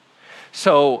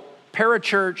 So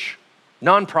parachurch,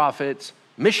 nonprofits,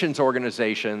 missions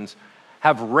organizations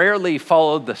have rarely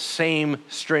followed the same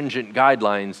stringent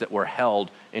guidelines that were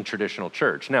held in traditional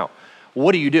church. Now,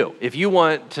 what do? If you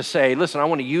want to say, listen, I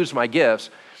want to use my gifts.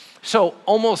 So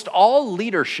almost all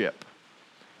leadership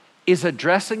is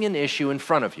addressing an issue in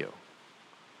front of you.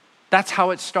 That's how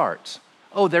it starts.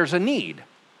 Oh, there's a need.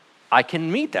 I can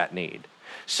meet that need.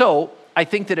 So I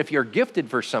think that if you're gifted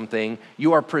for something,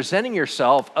 you are presenting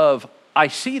yourself of, I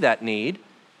see that need.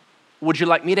 Would you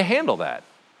like me to handle that?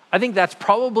 I think that's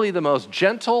probably the most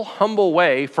gentle, humble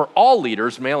way for all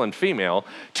leaders, male and female,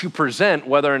 to present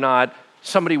whether or not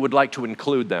somebody would like to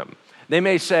include them. They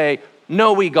may say,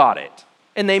 no, we got it.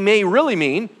 And they may really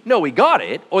mean, no, we got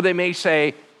it. Or they may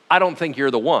say, I don't think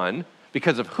you're the one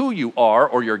because of who you are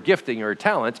or your gifting or your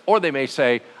talents. Or they may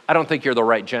say, I don't think you're the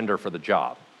right gender for the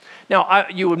job. Now,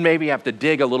 you would maybe have to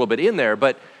dig a little bit in there,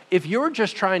 but if you're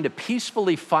just trying to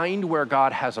peacefully find where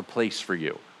God has a place for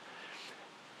you,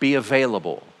 be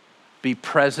available, be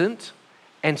present,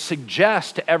 and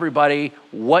suggest to everybody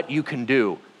what you can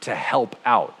do to help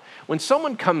out. When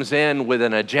someone comes in with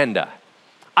an agenda,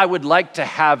 I would like to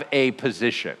have a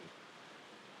position.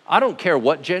 I don't care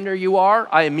what gender you are,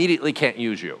 I immediately can't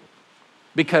use you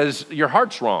because your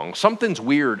heart's wrong. Something's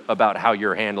weird about how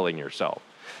you're handling yourself.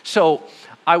 So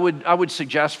I would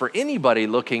suggest for anybody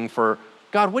looking for,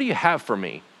 God, what do you have for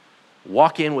me?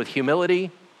 Walk in with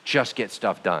humility, just get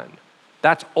stuff done.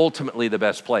 That's ultimately the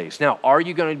best place. Now, are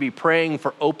you going to be praying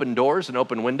for open doors and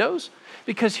open windows?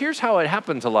 Because here's how it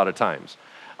happens a lot of times.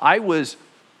 I was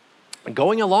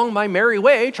going along my merry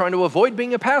way, trying to avoid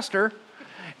being a pastor,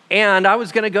 and I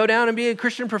was going to go down and be a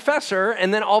Christian professor,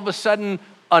 and then all of a sudden,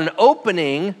 an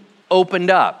opening opened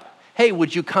up. Hey,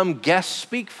 would you come guest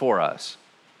speak for us?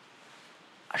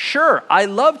 Sure, I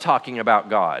love talking about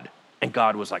God. And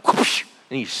God was like, whoosh,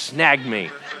 and he snagged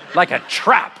me like a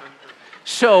trap.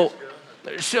 So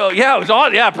yeah, it was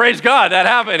on. Yeah, praise God, that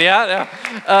happened.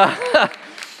 Yeah.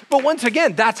 But once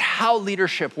again, that's how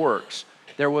leadership works.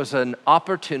 There was an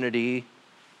opportunity,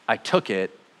 I took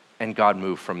it, and God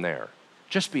moved from there.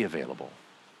 Just be available.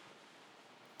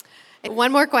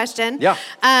 One more question. Yeah.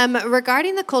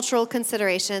 Regarding the cultural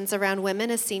considerations around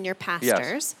women as senior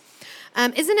pastors,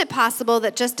 Isn't it possible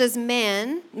that just as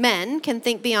men can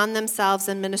think beyond themselves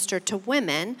and minister to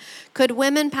women, could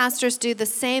women pastors do the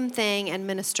same thing and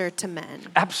minister to men?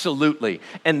 Absolutely.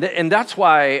 And that's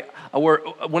why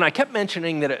when I kept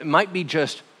mentioning that it might be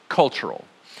just cultural,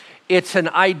 it's an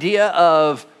idea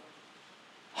of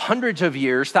hundreds of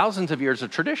years, thousands of years of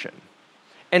tradition.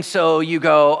 And so you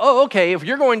go, oh, okay, if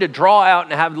you're going to draw out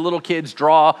and have the little kids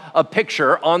draw a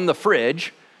picture on the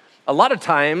fridge, a lot of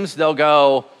times they'll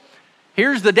go,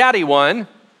 here's the daddy one,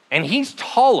 and he's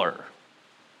taller.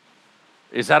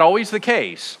 Is that always the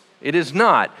case? It is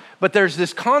not. But there's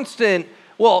this constant,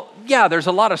 well, yeah, there's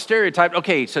a lot of stereotype.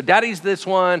 Okay, so daddy's this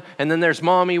one, and then there's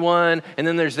mommy one, and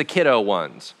then there's the kiddo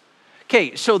ones.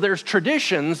 Okay, so there's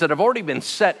traditions that have already been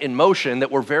set in motion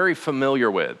that we're very familiar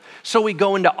with. So we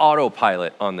go into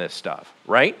autopilot on this stuff,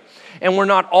 right? And we're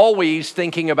not always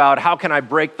thinking about how can I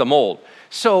break the mold.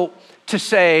 So to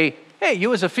say, hey,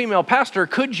 you as a female pastor,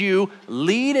 could you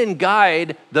lead and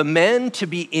guide the men to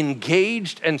be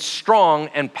engaged and strong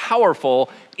and powerful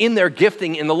in their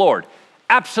gifting in the Lord?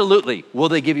 Absolutely. Will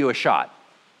they give you a shot?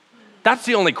 That's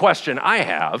the only question I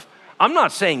have. I'm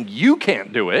not saying you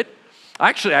can't do it.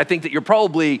 Actually, I think that you're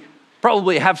probably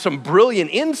have some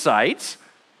brilliant insights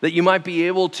that you might be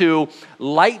able to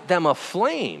light them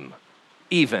aflame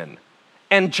even.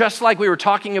 And just like we were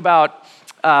talking about,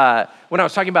 when I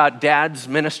was talking about dads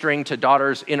ministering to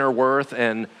daughters' inner worth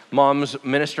and moms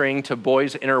ministering to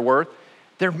boys' inner worth,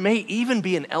 there may even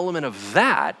be an element of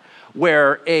that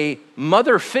where a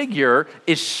mother figure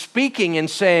is speaking and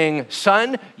saying,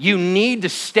 son, you need to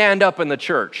stand up in the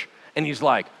church. And he's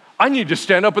like, I need to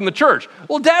stand up in the church.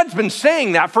 Well, dad's been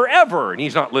saying that forever, and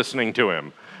he's not listening to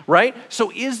him, right?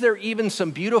 So is there even some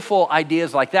beautiful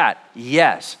ideas like that?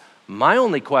 Yes. My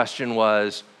only question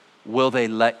was, will they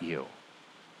let you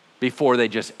before they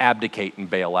just abdicate and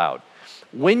bail out?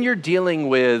 When you're dealing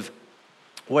with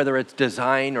whether it's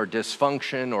design or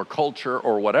dysfunction or culture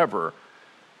or whatever,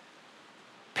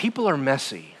 people are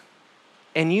messy,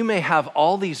 and you may have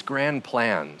all these grand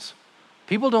plans.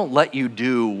 People don't let you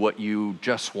do what you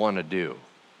just want to do.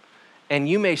 And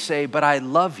you may say, but I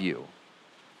love you.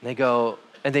 And they go,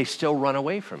 and they still run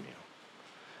away from you.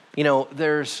 You know,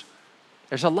 there's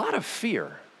a lot of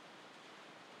fear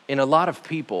in a lot of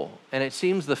people, and it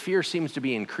seems the fear seems to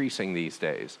be increasing these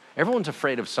days. Everyone's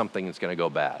afraid of something that's going to go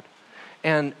bad.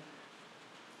 And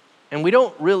we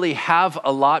don't really have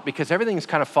a lot because everything's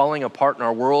kind of falling apart in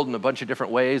our world in a bunch of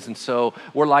different ways. And so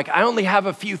we're like, I only have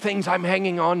a few things I'm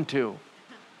hanging on to.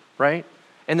 Right?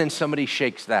 And then somebody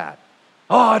shakes that.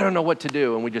 Oh, I don't know what to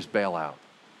do, and we just bail out.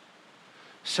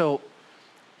 So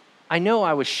I know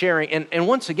I was sharing, and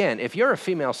once again, if you're a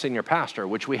female senior pastor,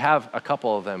 which we have a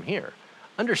couple of them here,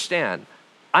 understand,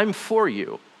 I'm for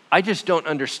you. I just don't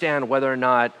understand whether or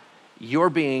not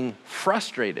you're being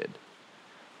frustrated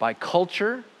by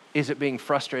culture. Is it being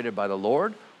frustrated by the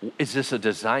Lord? Is this a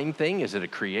design thing? Is it a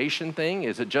creation thing?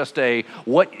 Is it just a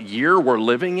what year we're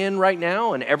living in right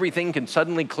now and everything can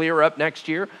suddenly clear up next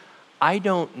year? I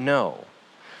don't know.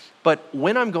 But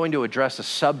when I'm going to address a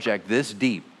subject this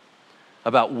deep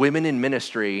about women in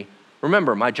ministry,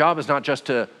 remember, my job is not just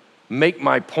to make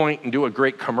my point and do a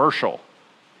great commercial.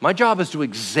 My job is to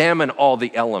examine all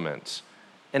the elements.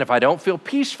 And if I don't feel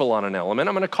peaceful on an element,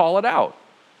 I'm going to call it out.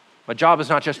 My job is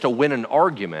not just to win an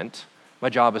argument. My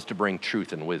job is to bring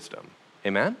truth and wisdom.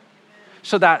 Amen?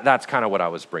 So that's kind of what I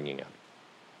was bringing up.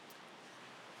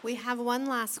 We have one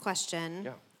last question.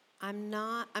 Yeah.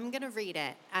 I'm going to read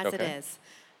it as it is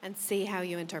and see how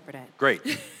you interpret it. Great.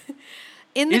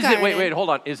 Wait, hold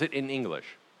on. Is it in English?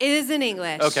 It is in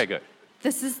English. Okay, good.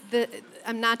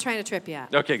 I'm not trying to trip you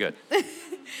up. Okay, good.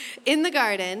 In the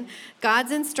garden,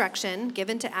 God's instruction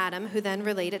given to Adam, who then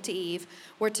relayed it to Eve,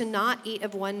 were to not eat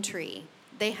of one tree.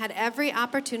 They had every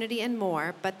opportunity and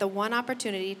more, but the one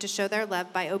opportunity to show their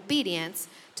love by obedience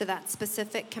to that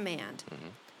specific command. Mm-hmm.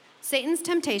 Satan's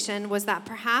temptation was that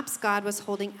perhaps God was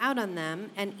holding out on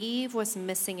them and Eve was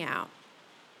missing out.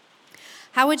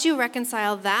 How would you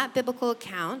reconcile that biblical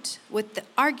account with the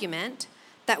argument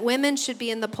that women should be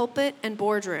in the pulpit and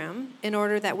boardroom in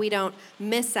order that we don't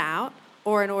miss out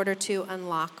or in order to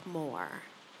unlock more?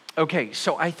 Okay,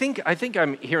 so I think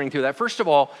I'm hearing through that. First of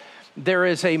all, there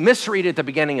is a misread at the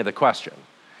beginning of the question,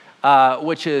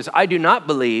 which is, I do not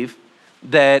believe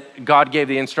that God gave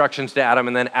the instructions to Adam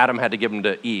and then Adam had to give them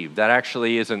to Eve. That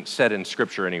actually isn't said in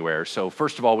Scripture anywhere. So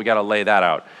first of all, we got to lay that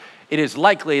out. It is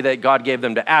likely that God gave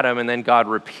them to Adam and then God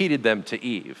repeated them to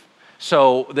Eve.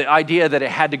 So the idea that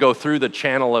it had to go through the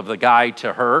channel of the guy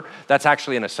to her, that's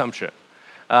actually an assumption.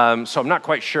 So I'm not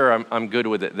quite sure I'm good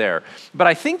with it there. But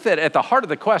I think that at the heart of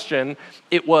the question,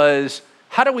 it was,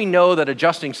 how do we know that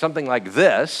adjusting something like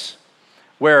this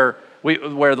where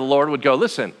the Lord would go,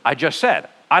 listen, I just said,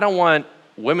 I don't want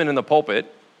women in the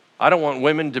pulpit. I don't want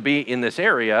women to be in this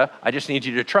area. I just need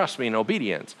you to trust me in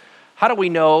obedience. How do we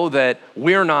know that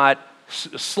we're not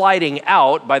sliding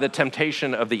out by the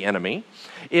temptation of the enemy?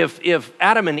 If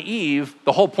Adam and Eve,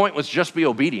 the whole point was just be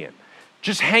obedient.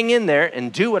 Just hang in there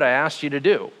and do what I asked you to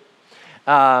do.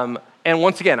 And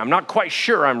once again, I'm not quite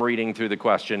sure I'm reading through the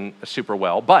question super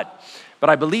well, but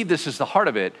I believe this is the heart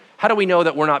of it. How do we know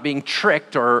that we're not being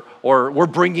tricked or we're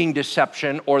bringing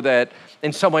deception, or that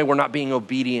in some way we're not being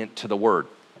obedient to the word?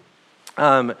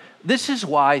 This is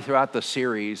why throughout the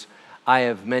series I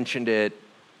have mentioned it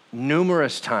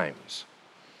numerous times.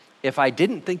 If I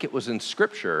didn't think it was in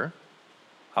Scripture,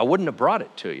 I wouldn't have brought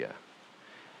it to you.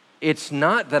 It's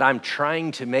not that I'm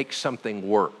trying to make something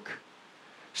work.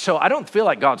 So I don't feel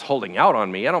like God's holding out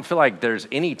on me. I don't feel like there's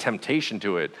any temptation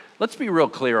to it. Let's be real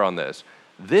clear on this.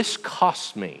 This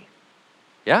costs me.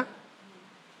 Yeah?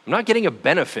 I'm not getting a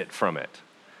benefit from it.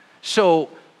 So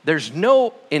there's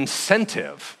no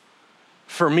incentive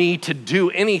for me to do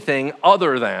anything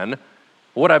other than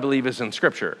what I believe is in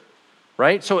Scripture,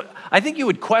 right? So I think you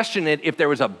would question it if there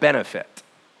was a benefit,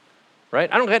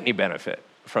 right? I don't get any benefit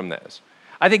from this.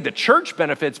 I think the church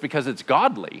benefits because it's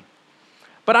godly,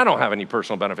 but I don't have any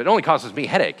personal benefit. It only causes me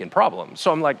headache and problems.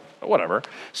 So I'm like, whatever.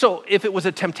 So if it was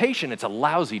a temptation, it's a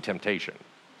lousy temptation.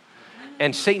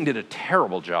 And Satan did a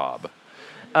terrible job.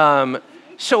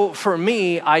 So for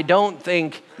me, I don't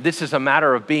think this is a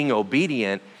matter of being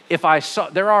obedient.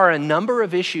 There are a number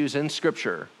of issues in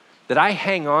Scripture that I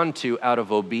hang on to out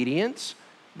of obedience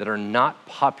that are not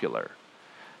popular.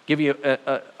 Give you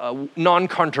a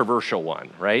non-controversial one,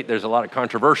 right? There's a lot of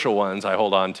controversial ones I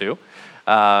hold on to,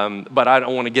 but I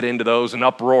don't want to get into those and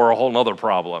uproar a whole nother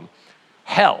problem.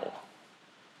 Hell.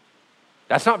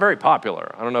 That's not very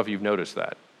popular. I don't know if you've noticed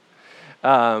that.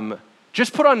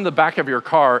 Just put on the back of your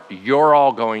car, "You're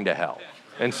all going to hell,"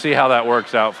 and see how that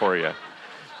works out for you.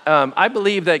 I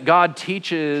believe that God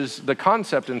teaches the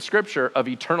concept in Scripture of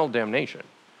eternal damnation.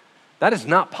 That is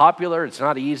not popular, it's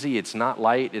not easy, it's not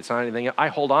light, it's not anything. I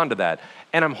hold on to that,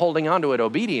 and I'm holding on to it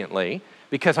obediently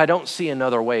because I don't see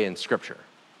another way in Scripture.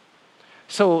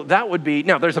 So that would be,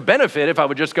 now there's a benefit if I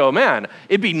would just go, man,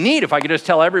 it'd be neat if I could just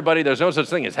tell everybody there's no such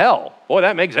thing as hell. Boy,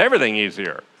 that makes everything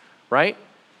easier, right?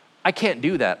 I can't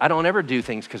do that. I don't ever do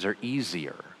things because they're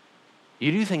easier.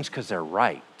 You do things because they're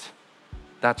right.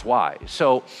 That's why.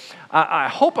 So I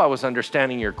hope I was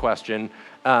understanding your question,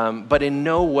 but in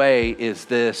no way is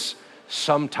this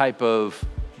some type of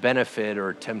benefit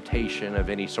or temptation of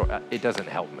any sort. It doesn't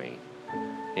help me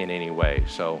in any way.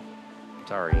 So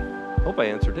sorry. Hope I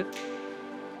answered it.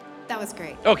 That was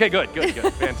great. Okay, good.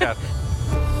 Fantastic.